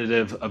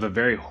representative of a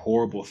very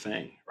horrible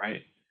thing,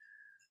 right?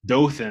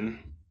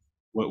 Dothan,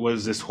 what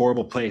was this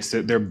horrible place?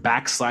 Their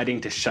backsliding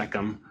to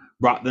Shechem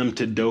brought them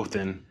to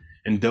Dothan,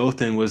 and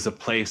Dothan was a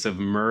place of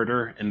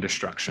murder and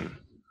destruction.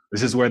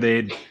 This is where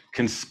they'd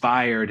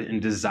conspired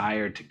and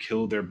desired to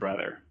kill their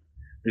brother.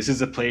 This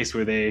is a place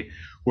where they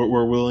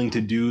were willing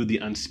to do the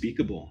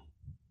unspeakable.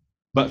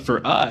 But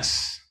for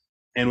us,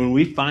 and when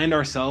we find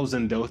ourselves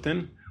in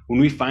Dothan,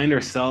 when we find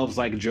ourselves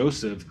like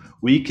Joseph,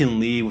 we can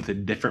leave with a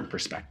different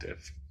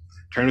perspective.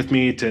 Turn with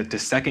me to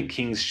 2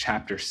 Kings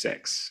chapter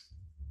 6.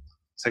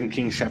 2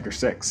 Kings chapter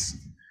 6.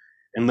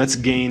 And let's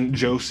gain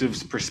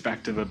Joseph's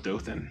perspective of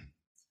Dothan.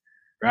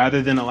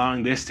 Rather than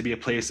allowing this to be a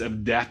place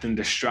of death and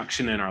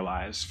destruction in our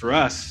lives, for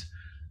us,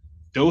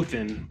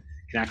 Dothan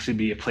can actually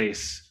be a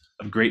place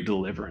of great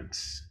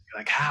deliverance. You're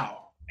like, how?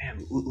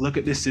 Man, look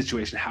at this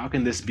situation. How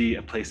can this be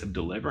a place of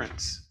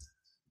deliverance?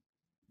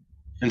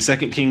 In 2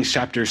 Kings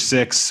chapter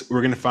 6,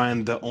 we're going to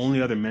find the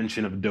only other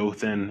mention of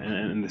Dothan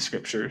in the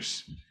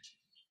scriptures.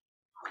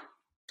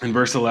 In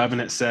verse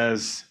 11, it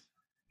says,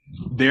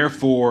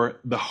 "Therefore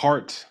the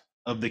heart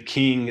of the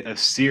king of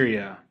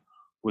Syria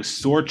was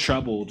sore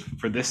troubled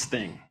for this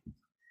thing.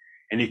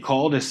 And he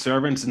called his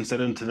servants and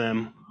said unto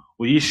them,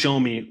 Will ye show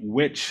me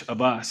which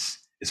of us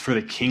is for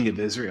the king of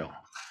Israel?"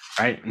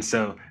 Right? And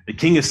so the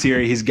king of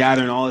Syria, he's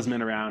gathering all his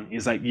men around.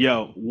 He's like,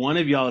 yo, one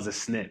of y'all is a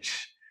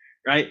snitch.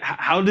 Right?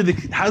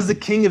 How's the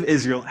king of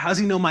Israel? How's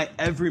he know my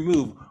every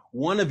move?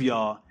 One of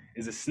y'all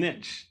is a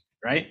snitch.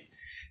 Right?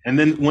 And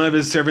then one of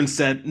his servants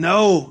said,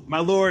 "No, my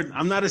lord,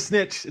 I'm not a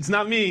snitch. It's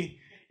not me."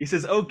 He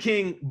says, "O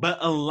king,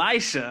 but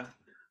Elisha,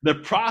 the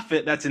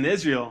prophet that's in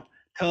Israel,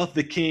 telleth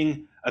the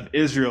king of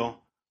Israel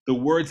the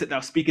words that thou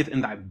speakest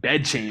in thy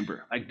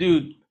bedchamber." Like,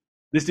 dude,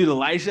 this dude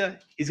Elisha,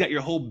 he's got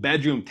your whole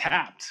bedroom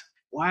tapped.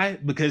 Why?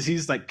 Because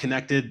he's like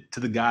connected to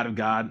the God of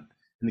God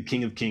and the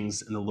King of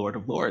Kings and the Lord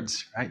of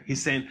Lords, right?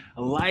 He's saying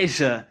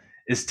Elisha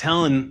is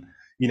telling,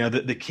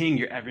 the king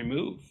your every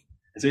move.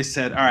 And so he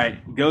said, "All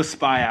right, go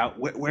spy out.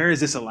 Where is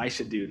this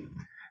Elisha dude,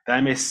 that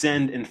I may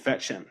send and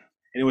fetch him?"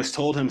 And it was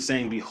told him,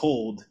 saying,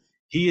 "Behold,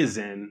 he is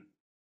in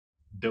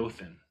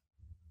Dothan."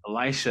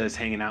 Elisha is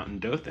hanging out in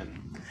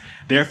Dothan.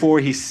 Therefore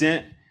he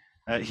sent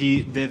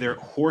thither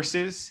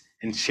horses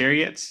and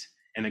chariots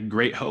and a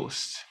great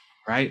host.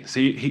 Right? So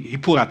he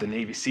pulled out the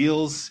Navy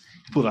SEALs,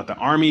 he pulled out the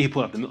army, he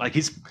pulled out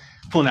he's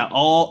pulling out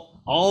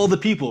all the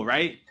people,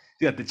 right?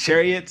 He's got the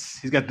chariots,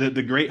 he's got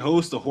the great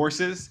host, the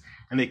horses,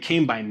 and they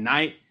came by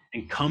night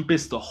and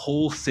compassed the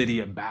whole city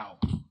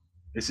about.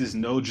 This is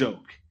no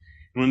joke.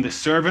 And when the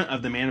servant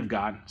of the man of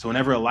God, so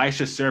whenever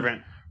Elisha's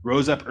servant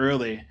rose up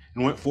early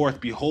and went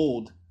forth,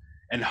 behold,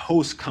 an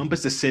host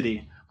compassed the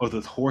city, both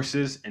with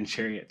horses and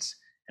chariots.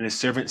 And his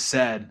servant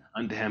said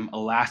unto him,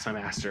 "Alas, my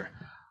master,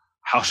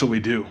 how shall we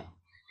do?"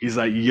 He's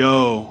like,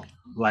 yo,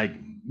 like,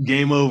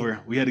 game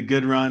over. We had a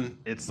good run.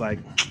 It's like,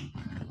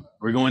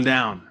 we're going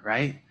down,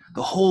 right?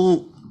 The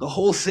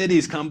whole city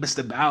is compassed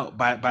about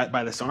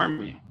by this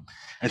army.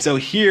 And so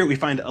here we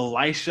find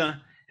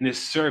Elisha and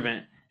his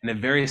servant in a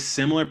very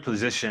similar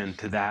position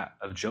to that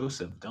of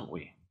Joseph, don't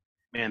we?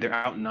 Man, they're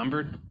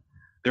outnumbered.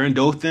 They're in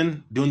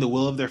Dothan doing the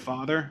will of their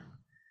father.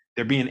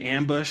 They're being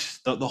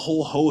ambushed. The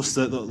whole host,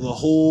 the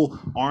whole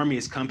army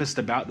is compassed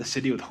about the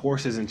city with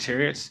horses and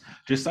chariots.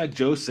 Just like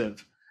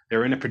Joseph, they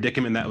were in a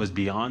predicament that was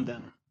beyond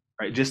them,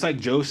 right? Just like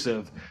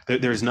Joseph,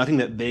 there's nothing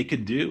that they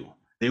could do.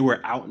 They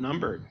were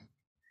outnumbered.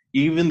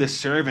 Even the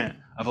servant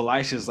of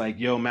Elisha is like,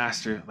 "Yo,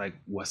 master, like,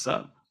 what's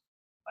up?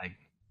 Like,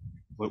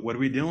 what are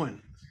we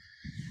doing?"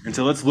 And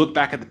so let's look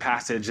back at the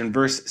passage. In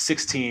verse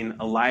 16,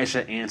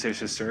 Elijah answers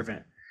his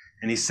servant,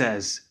 and he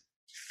says,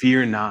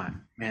 "Fear not."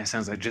 Man, it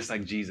sounds like just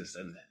like Jesus,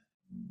 doesn't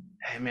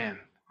it? Hey, man,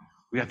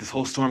 We got this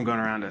whole storm going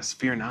around us.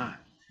 Fear not.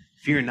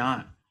 Fear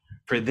not.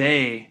 For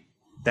they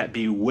that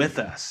be with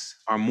us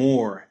are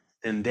more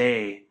than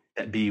they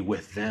that be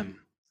with them.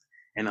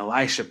 And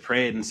Elisha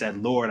prayed and said,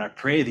 Lord, I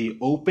pray thee,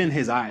 open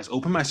his eyes,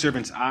 open my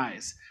servant's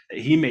eyes, that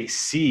he may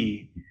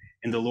see.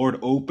 And the Lord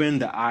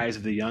opened the eyes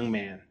of the young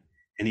man,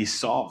 and he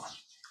saw.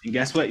 And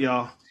guess what,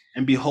 y'all?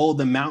 And behold,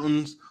 the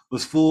mountains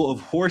was full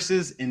of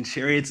horses and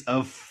chariots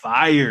of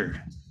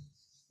fire.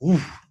 Ooh.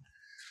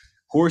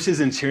 Horses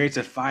and chariots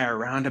of fire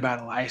round about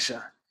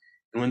Elisha.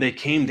 And when they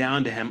came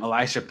down to him,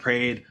 Elisha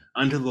prayed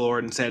unto the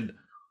Lord and said,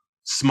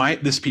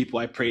 smite this people,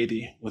 I pray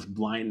thee, with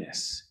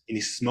blindness. And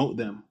he smote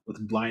them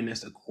with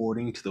blindness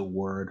according to the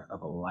word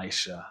of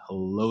Elisha.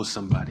 Hello,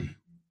 somebody.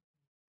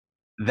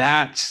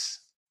 That's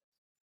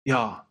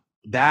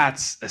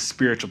a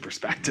spiritual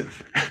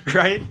perspective,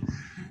 right?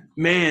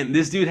 Man,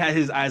 this dude had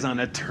his eyes on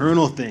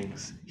eternal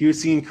things. He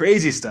was seeing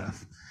crazy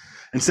stuff.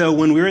 And so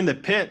when we're in the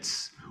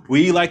pits,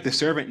 we, like the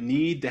servant,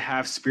 need to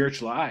have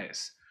spiritual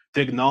eyes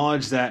to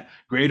acknowledge that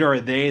greater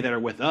are they that are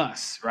with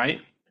us,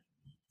 right,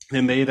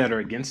 than they that are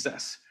against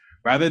us.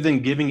 Rather than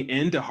giving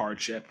in to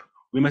hardship,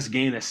 we must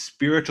gain a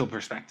spiritual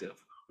perspective.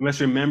 We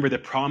must remember the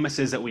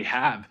promises that we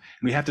have,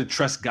 and we have to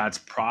trust God's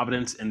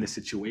providence in the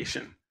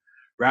situation.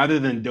 Rather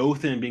than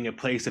Dothan being a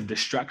place of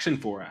destruction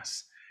for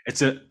us,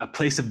 it's a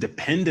place of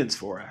dependence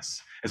for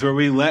us. It's where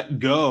we let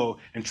go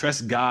and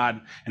trust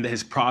God and that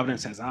his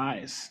providence has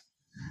eyes.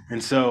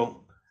 And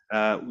so,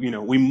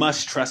 we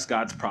must trust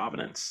God's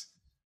providence.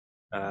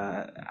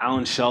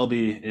 Alan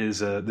Shelby is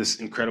this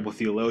incredible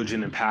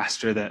theologian and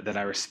pastor that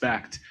I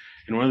respect.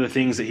 And one of the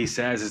things that he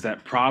says is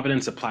that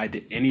providence applied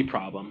to any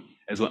problem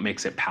is what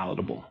makes it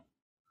palatable.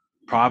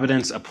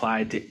 Providence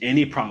applied to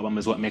any problem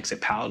is what makes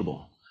it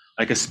palatable.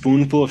 Like a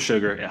spoonful of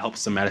sugar, it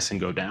helps the medicine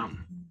go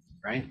down,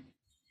 right?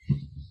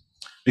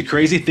 The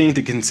crazy thing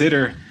to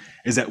consider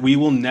is that we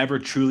will never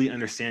truly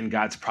understand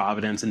God's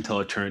providence until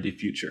eternity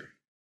future.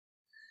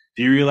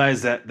 Do you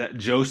realize that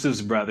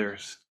Joseph's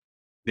brothers,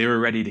 they were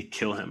ready to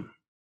kill him?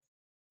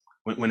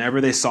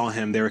 Whenever they saw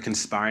him, they were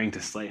conspiring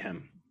to slay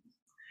him.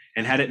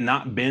 And had it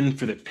not been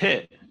for the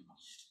pit,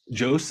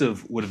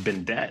 Joseph would have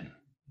been dead,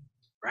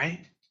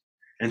 right?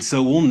 And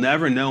so we'll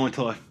never know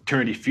until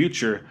eternity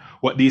future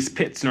what these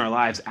pits in our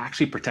lives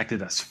actually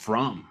protected us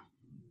from.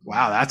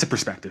 Wow, that's a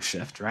perspective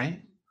shift,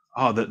 right?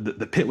 Oh,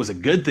 the pit was a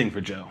good thing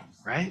for Joe,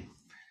 right?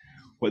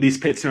 What these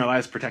pits in our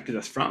lives protected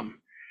us from.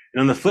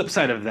 And on the flip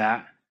side of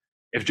that,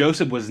 if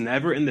Joseph was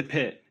never in the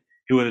pit,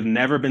 he would have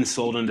never been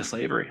sold into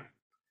slavery.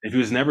 If he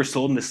was never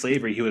sold into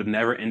slavery, he would have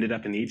never ended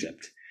up in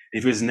Egypt.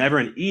 If he was never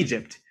in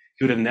Egypt,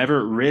 he would have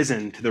never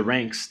risen to the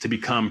ranks to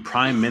become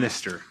prime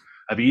minister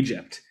of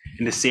Egypt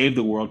and to save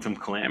the world from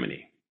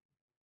calamity.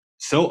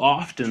 So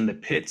often the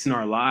pits in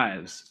our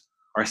lives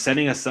are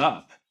setting us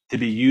up to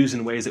be used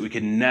in ways that we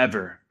could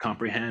never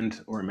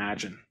comprehend or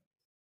imagine,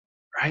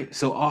 right?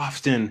 So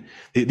often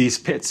these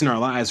pits in our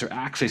lives are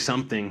actually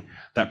something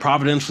that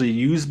providentially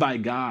used by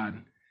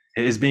God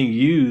is being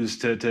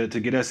used to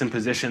get us in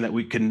position that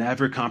we could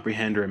never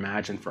comprehend or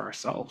imagine for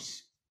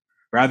ourselves.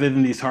 Rather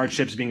than these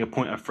hardships being a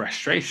point of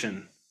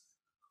frustration,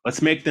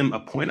 let's make them a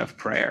point of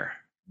prayer,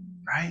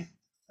 right?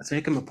 Let's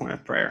make them a point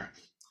of prayer.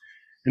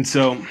 And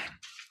so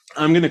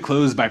I'm going to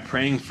close by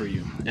praying for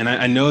you. And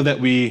I know that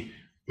we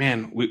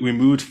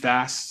moved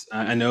fast.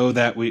 I know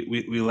that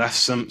we left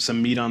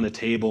some meat on the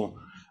table.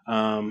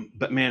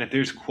 But man, if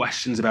there's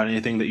questions about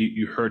anything that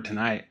you heard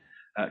tonight,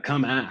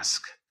 come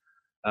ask.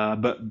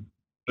 But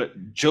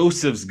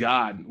Joseph's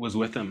God was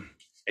with him.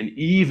 And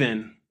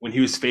even when he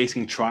was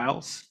facing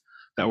trials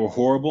that were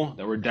horrible,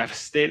 that were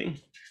devastating,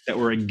 that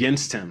were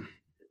against him,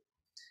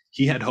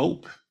 he had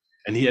hope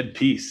and he had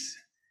peace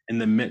in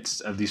the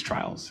midst of these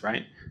trials,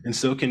 right? And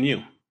so can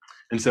you.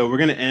 And so we're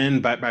going to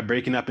end by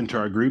breaking up into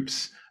our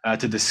groups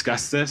to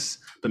discuss this.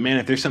 But man,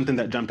 if there's something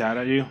that jumped out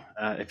at you,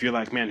 if you're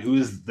like, man, who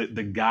is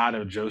the God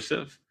of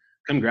Joseph?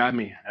 Come grab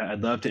me.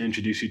 I'd love to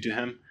introduce you to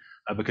him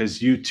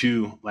because you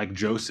too, like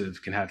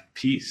Joseph, can have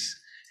peace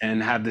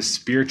and have this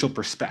spiritual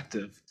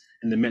perspective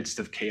in the midst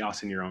of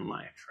chaos in your own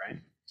life, right?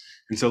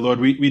 And so, Lord,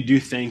 we do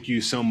thank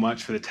you so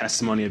much for the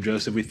testimony of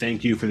Joseph. We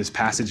thank you for this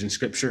passage in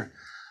Scripture.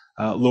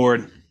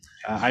 Lord,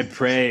 I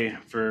pray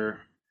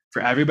for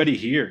everybody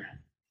here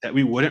that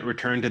we wouldn't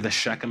return to the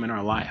Shechem in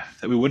our life,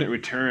 that we wouldn't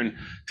return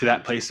to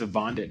that place of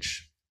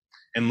bondage.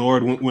 And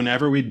Lord,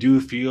 whenever we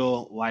do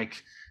feel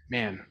like,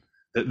 man,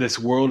 that this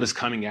world is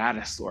coming at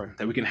us, Lord,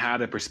 that we can have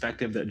the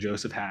perspective that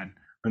Joseph had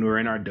when we were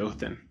in our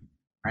Dothan,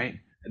 right?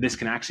 This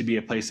can actually be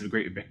a place of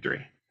great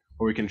victory,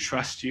 where we can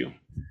trust you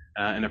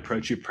and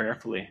approach you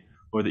prayerfully,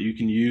 Lord, that you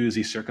can use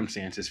these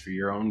circumstances for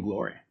your own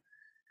glory.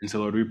 And so,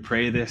 Lord, we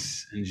pray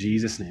this in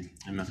Jesus' name.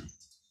 Amen.